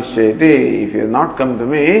na agamishyati, if you have not come to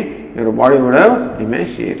me, your body would have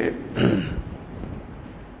emaciated.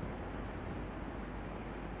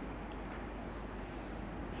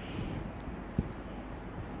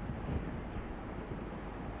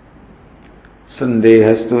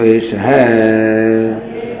 Sandehastu esha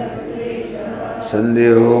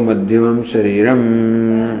sandeho madhyamam shariram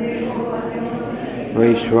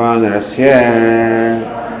Vaishvanarasya.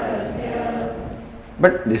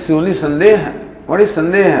 But this is only Sandeha. What is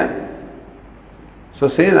Sandeha? So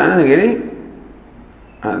says Anandagiri,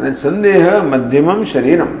 that Sandeha Madhyamam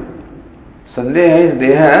Shariram. Sandeha is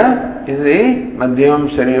Deha, is the Madhyamam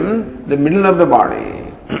Shariram, the middle of the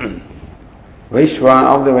body.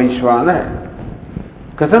 Vaishvana of the Vaishvana.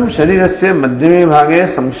 Katham Sharirasya Madhyame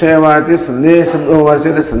Bhage Samshayavati Sandeha Sabdo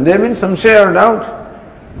Vasya. Sandeha means Samshaya or doubt.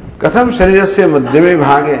 Katham sharirasya madhyame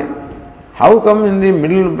bhage. How come in the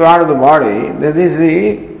middle part of the body, that is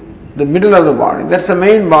the middle of the body, that's the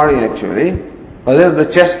main body actually, other the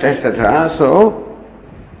chest, etc. So,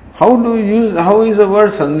 how is the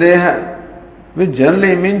word sandeha, which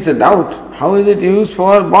generally means a doubt, how is it used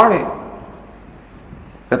for body?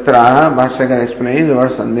 Tatra, Bhashyakar explains the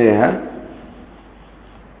word sandeha,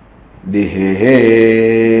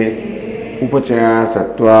 dihehe upachaya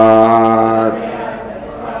sattvat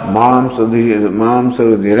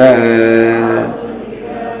मांसरुधिर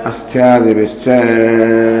अस्थ्यादिभिश्च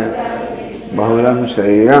बहुलं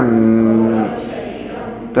शरीरं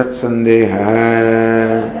तत्संदेहः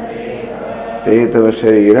तेतव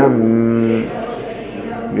शरीरं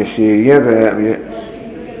विशीर्यत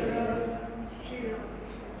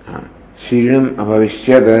शीर्णम्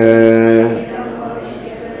अभविष्यत्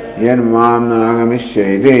यन्मां न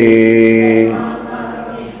आगमिष्यति.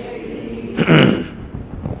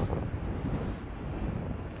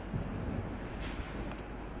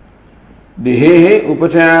 Dehe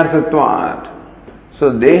upachayarthatvat. So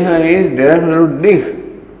deha is derived dih,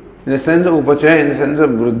 in the sense of upachaya, in the sense of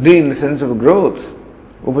bruddhi, in the sense of growth.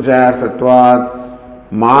 Upachayarthatvat,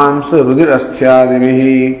 mamsa rudir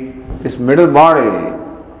asthyadevihi. This middle body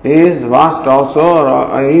is vast also,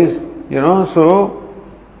 is, so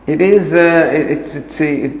it is,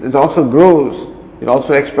 it also grows, it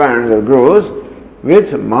also expands or grows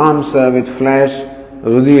with mamsa, with flesh,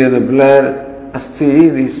 rudir, the blood,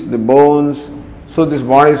 asthi, the bones. So this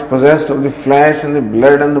body is possessed of the flesh and the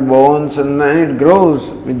blood and the bones, and then it grows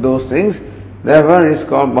with those things. Therefore it is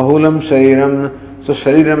called bahulam shariram. So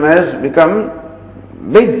shariram has become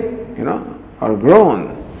big, or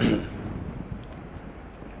grown.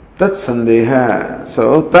 tat sandeha. So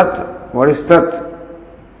tat, what is tat?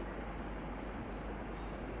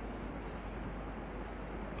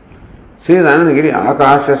 श्रीदानंदगिरी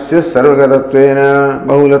आकाशस्य सर्वगतत्वेन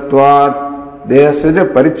बहुलत्वात् देहस्य च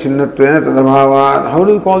परिच्छिन्नत्वेन तदभावात्. How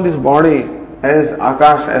do you call this body as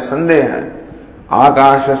Akash, as Sandeha?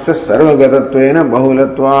 Akashasya sarvagatattvena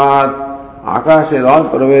bahulatvat. Akash is all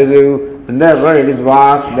pervasive and therefore it is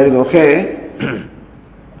vast, that is okay.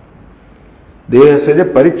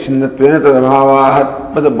 Dehasya parichinnattvena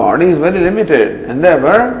tadabhavahat. But the body is very limited and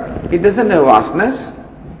therefore it doesn't have vastness.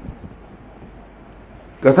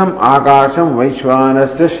 Katham akasham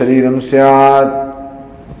vaishvanasya shariram syat.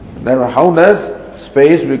 Therefore how does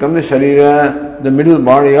space become the sharira, the middle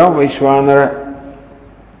body of Vaishvanara?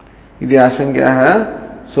 इति आशंका है.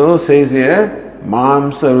 सो says here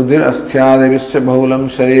मांस रुधिर अस्थियादिविश्च बहुलम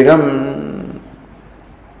शरीरम.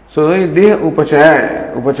 So देह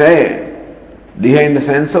उपचय देह in the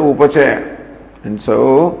sense of upachaya, and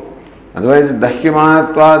so otherwise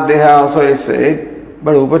dahyamanattvad deha also is said,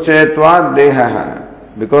 but upachayatvad deha,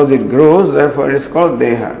 because it grows, therefore it is called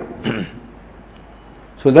deha.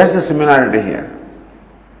 So that's the similarity here.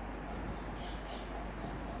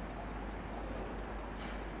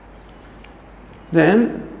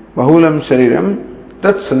 Then bahulam shariram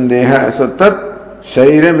tat sandeha. So tat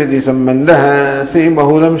shariram iti sambandha. See,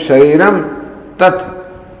 bahulam shariram tat.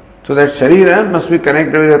 So that shariram must be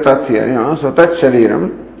connected with the tat here, So tat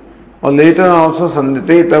shariram. Or later also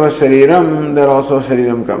sandite tava shariram, there also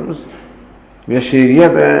shariram comes.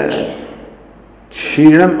 Vyashiryat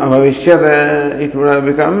shiram abhavishyat. It would have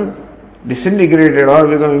become disintegrated or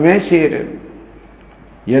become emaciated.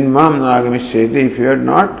 Yan mam nagamishyati, if you had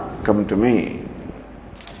not come to me.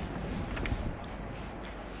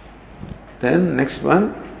 Then next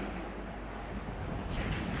one.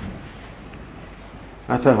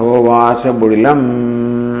 अथ होवाच बुडिलम्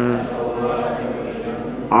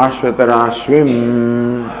आश्वतराश्विम्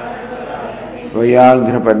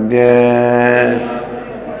वैयाघ्रपद्य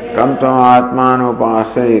कं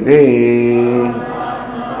त्वमात्मानोपासयति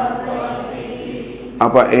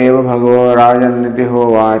up एव भगवो राजन्निति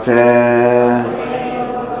होवाच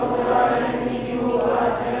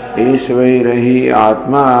ईश वै रही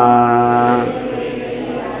आत्मा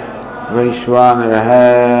वैश्वानरः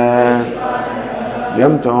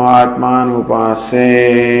यं त्वमात्मानुपास्ये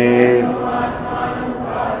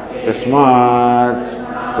तस्मात्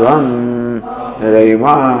त्वं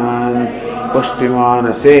रयिमान्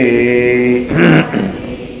पुष्टिमानसे.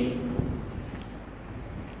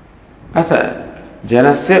 अथ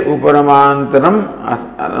जनस्य उपरमान्तर्यम्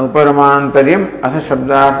अथ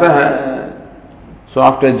शब्दार्थः. So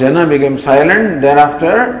after Jana became silent,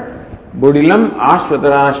 thereafter Budilam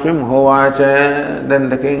Ashvatarashvim Hovacha. Then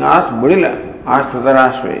the king asked Budila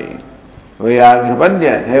Ashvatarashvi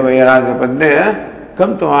Vairagrapadya. Hey Vairagrapadya,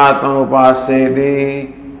 come to Atman Upaseti.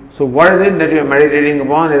 So what is it that you are meditating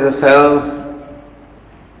upon as a self?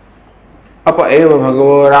 Apa eva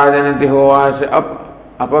bhagavo rajaniti hovacha.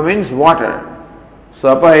 Apa means water. So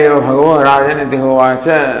apa eva bhagavo rajaniti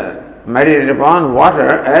hovacha. Meditate upon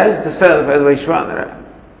water as the self, as Vaishvanara.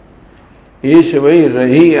 Ishavai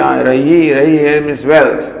rahi means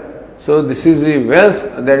wealth. So this is the wealth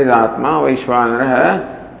that is Atma,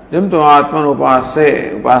 Vaishvanara. Jamtu Atman upaste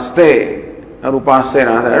or upaste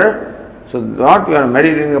rather. So what you are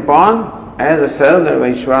meditating upon as the self, that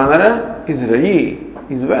Vaishvanara, is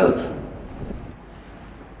rahi, is wealth.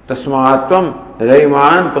 Tasmatvam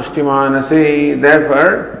rahiman pushtimanasi.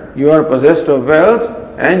 Therefore you are possessed of wealth.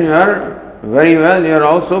 And you are very well, you are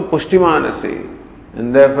also pushtimanasi.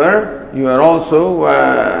 And therefore, you are also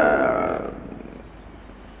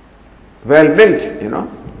well built,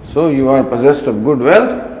 So you are possessed of good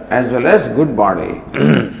wealth as well as good body.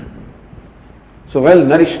 So well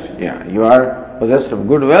nourished, You are possessed of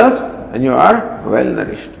good wealth and you are well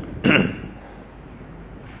nourished.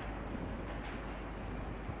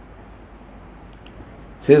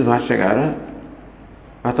 Says Bhashyakara,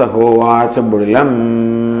 अथ होवाच बुडिलम्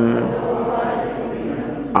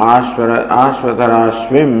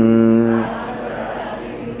आश्वतराश्विम्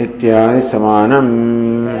इत्यादि समानम्.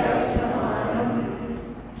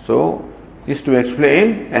 So, just to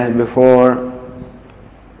explain as before,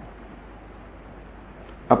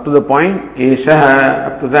 up to the point Eshaha,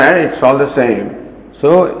 up to that it's all the same. So,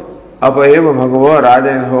 Apayeva Bhagavo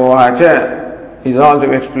Rajan Hovacha is all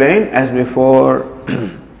to explain as before.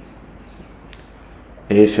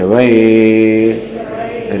 एष वै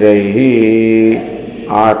रहि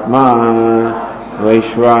आत्मा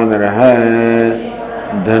वैश्वानरः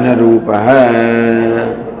धनरूपः.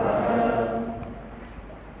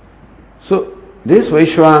 So This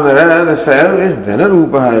Vaishvanara, the self, is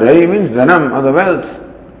Dhanarupa. Rai means Dhanam, or the wealth.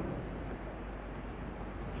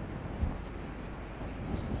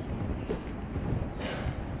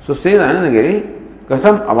 So says Anandagiri,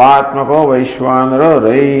 Katham avatmako Vaishvanaro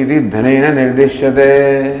Rai iti dhanena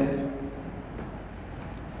nirdishyate.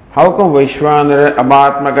 How come Vaishvanara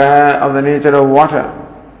avatmaka of the nature of water?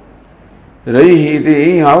 Rai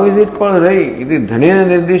iti, how is it called Rai? Iti dhanena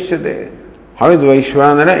nirdishyate. How is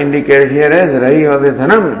Vaishvanara indicated here as Rai or the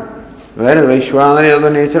Dhanam? Whereas Vaishvanara is of the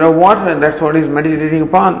nature of water, and that's what he is meditating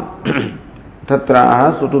upon.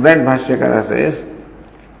 Tatraha, so to that Bhashyakara says,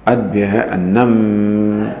 Advyah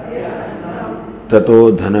annam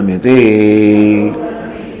tato dhanamiti.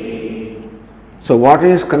 So what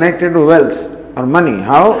is connected to wealth or money?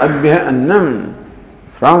 How? Advyah annam.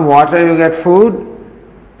 From water you get food,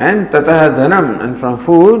 and tatah dhanam, and from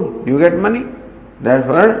food you get money.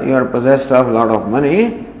 Therefore, you are possessed of a lot of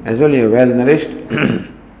money, as well you are well nourished.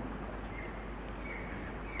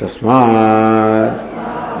 Tasmat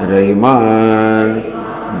Raiman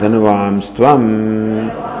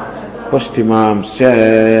Dhanavamstvam Pushtimamscha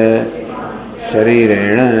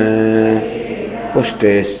Sharirena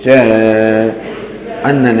Pushtescha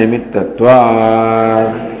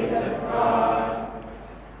Annanimittatva.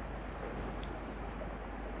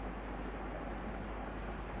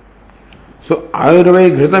 So Ayurveda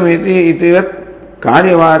Ghritam itivat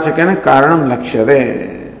karyavachakena karanam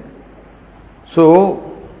lakshate. So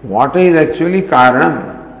water is actually karanam,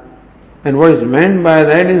 and what is meant by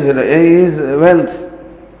that is wealth.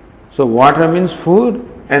 So water means food,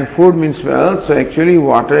 and food means wealth. So actually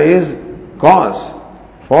water is cause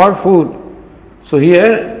for food. So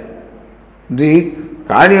here the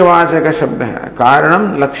karyavachaka shabda hai,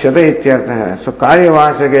 karanam lakshate ityartha hai. So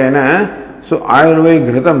karyavachakena, so Ayurveda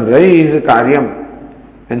Ghritam Rai is a karyam.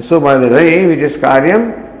 And so by the Rai, which is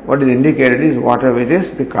karyam, what is indicated is water, which is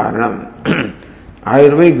the karanam.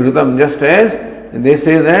 Ayurveda Ghritam, just as they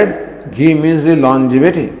say that ghee means the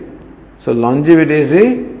longevity. So longevity is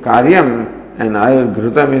the karyam, and Ayurveda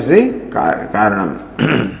Ghritam is the karanam.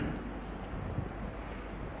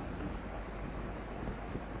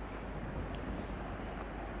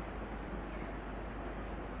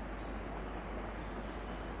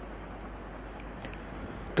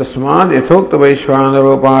 Tasmat yathokt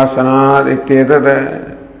Vaishvanaropasanaat ityetat.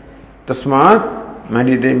 Tasmat,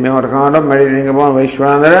 meditating on account of meditating upon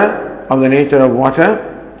Vaishvanara of the nature of water.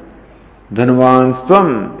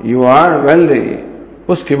 Dhanvanstam, you are wealthy.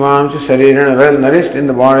 Pushtimamscha sharirana, well nourished in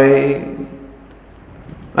the body.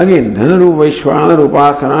 Again, Dhanaru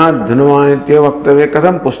Vaishvanaropasanaat Dhanvan itya vaktavya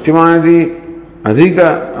katham pushtimanati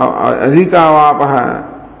adhikavapaha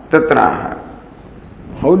tatraha.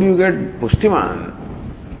 How do you get pushtiman?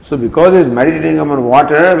 So because he is meditating upon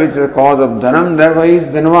water, which is the cause of dhanam, therefore he is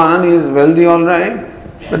dhanvan, he is wealthy, all right.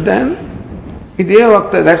 But then,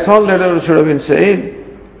 that's all that should have been said.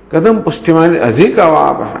 Kadam pushtiman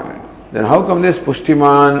adhikavapaha. Then how come this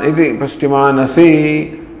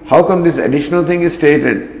pushtimanasi, how come this additional thing is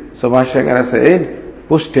stated? So Bhashyakara said,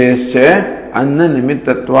 pushtescha anna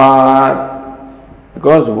nimittatvat.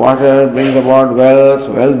 Because water brings about wealth,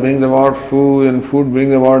 wealth brings about food, and food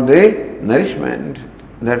brings about the nourishment.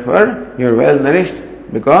 Therefore, you are well nourished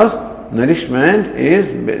because nourishment is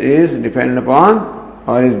dependent upon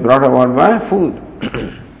or is brought about by food.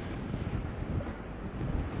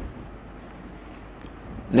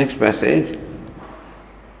 Next passage.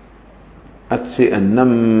 Atsi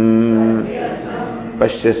annam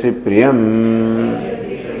pashyasi priyam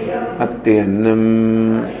atti annam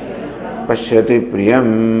pashyati priyam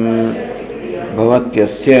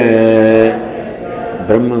bhavatyasya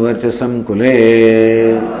ब्रह्मवर्चसं कुले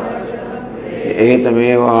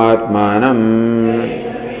एतमेव आत्मानं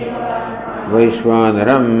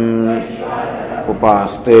वैश्वानरम्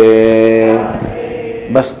उपास्ते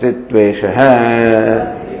बस्तित्वेशः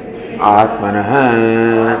आत्मनः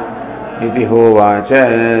इति होवाच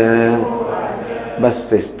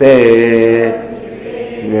बस्तिस्ते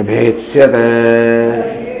व्यभेत्स्यत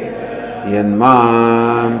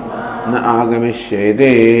यन्मां न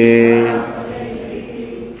आगमिष्यति.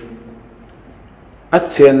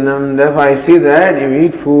 Atsyannam, therefore I see that you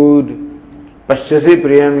eat food. Pashyasi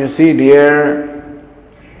priyam, you see dear,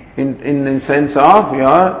 in the sense of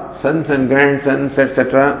your sons and grandsons,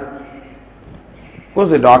 etc. Of course,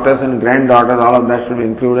 the daughters and granddaughters, all of that should be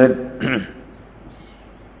included.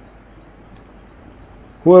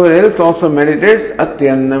 Whoever else also meditates,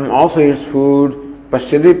 Atyannam, also eats food.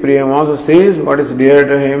 Pashyati priyam, also sees what is dear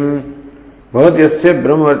to him. Bhavatyasya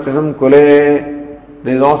brahmavarchasam kule.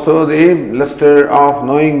 There is also the luster of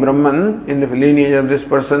knowing Brahman in the lineage of this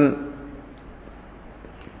person.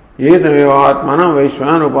 Yetamevatmana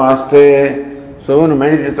Vaishvana upaste. So one who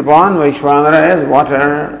meditates upon Vaishvanara as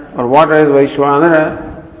water, or water as Vaishvanara,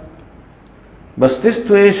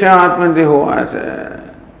 Bastistvesha Atmandehovacha.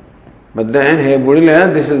 But then, hey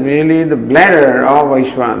Budila, this is merely the bladder of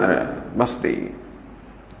Vaishvanara, Basti.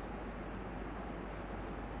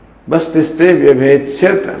 Bastiste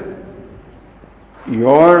Vyabhetsyata.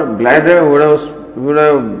 Your bladder would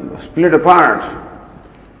have split apart.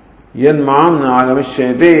 Yan mam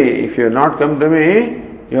nagamishyate. If you had not come to me,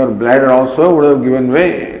 your bladder also would have given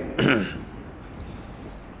way.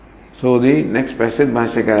 So the next passage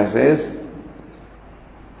Bhashyakara says,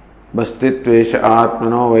 Bastitvesha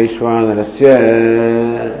atmano vaishvanarasya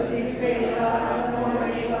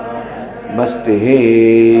bastihi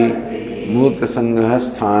muta sangha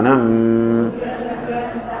sthanam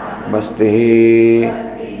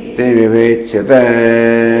bastihi te vivechyata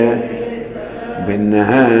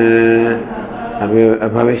bhinnaha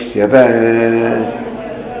abhavishyata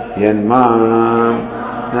yanmam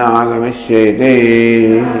na agamishyate.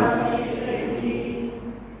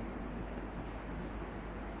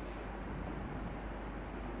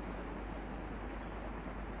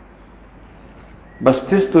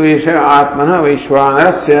 Bastistu Isha Atmana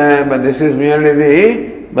Vaishvanarasya, but this is merely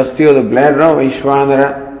the Basti of the bladder of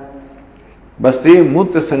Vaishvanara. Basti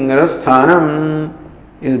Mutta Sangara Sthanam,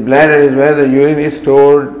 his bladder is where the urine is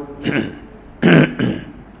stored.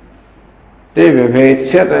 Te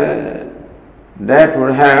Vivechyata, that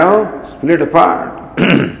would have split apart.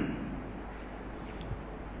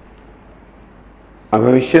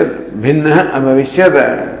 Abhavishyata, Bhinna Abhavishyata,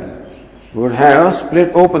 would have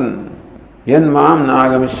split open. Yan mam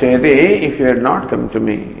nagamishyate, if you had not come to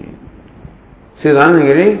me.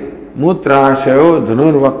 Siddhanagiri, mutrashayo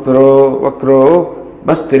dhanur vakro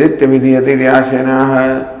bastiritya vidhiyati ryashenaha.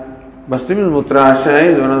 Basti means mutrashaya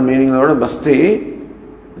is one of the meaning of the word basti.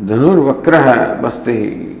 Dhanur vakraha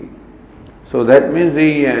basti. So that means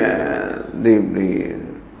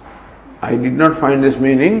I did not find this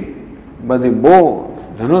meaning, but the bow,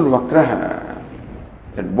 dhanur vakraha.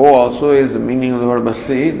 That bow also is the meaning of the word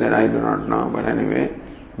basti, that I do not know, but anyway,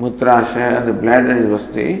 mutrashaya, the bladder is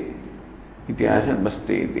basti, ityasha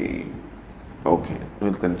basti iti. Okay,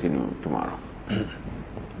 we'll continue tomorrow.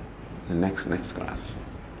 The next class.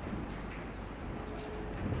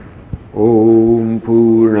 Om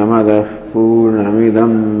Purnamadah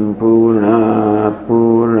Purnamidam Purnat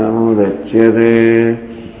Purnamudachyate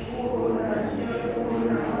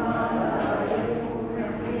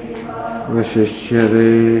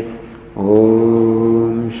Vashishyate.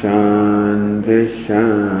 Om Shanti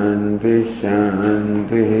Shanti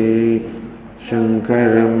Shanti.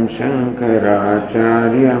 Shankaram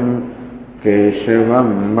Shankaracharyam Keshavam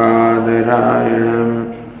Badarayanam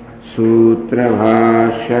Sutra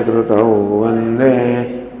Bhashya Krutau Vande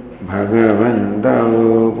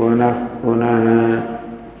Bhagavantau Punah Punah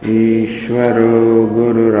Ishvaro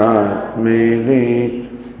Gururatmedi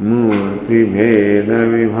Murti Bheda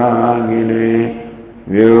Vibhagine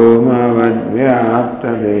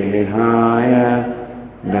Vyomavadvyapta Dehaya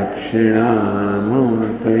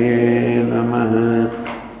Dakshinamurtaye Namaha.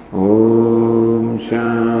 Om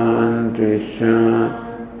Shanti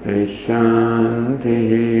Shanti Shanti.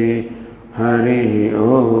 Hari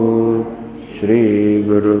Om. Shri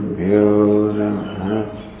Gurubhyo Namaha.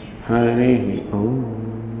 Hari Om.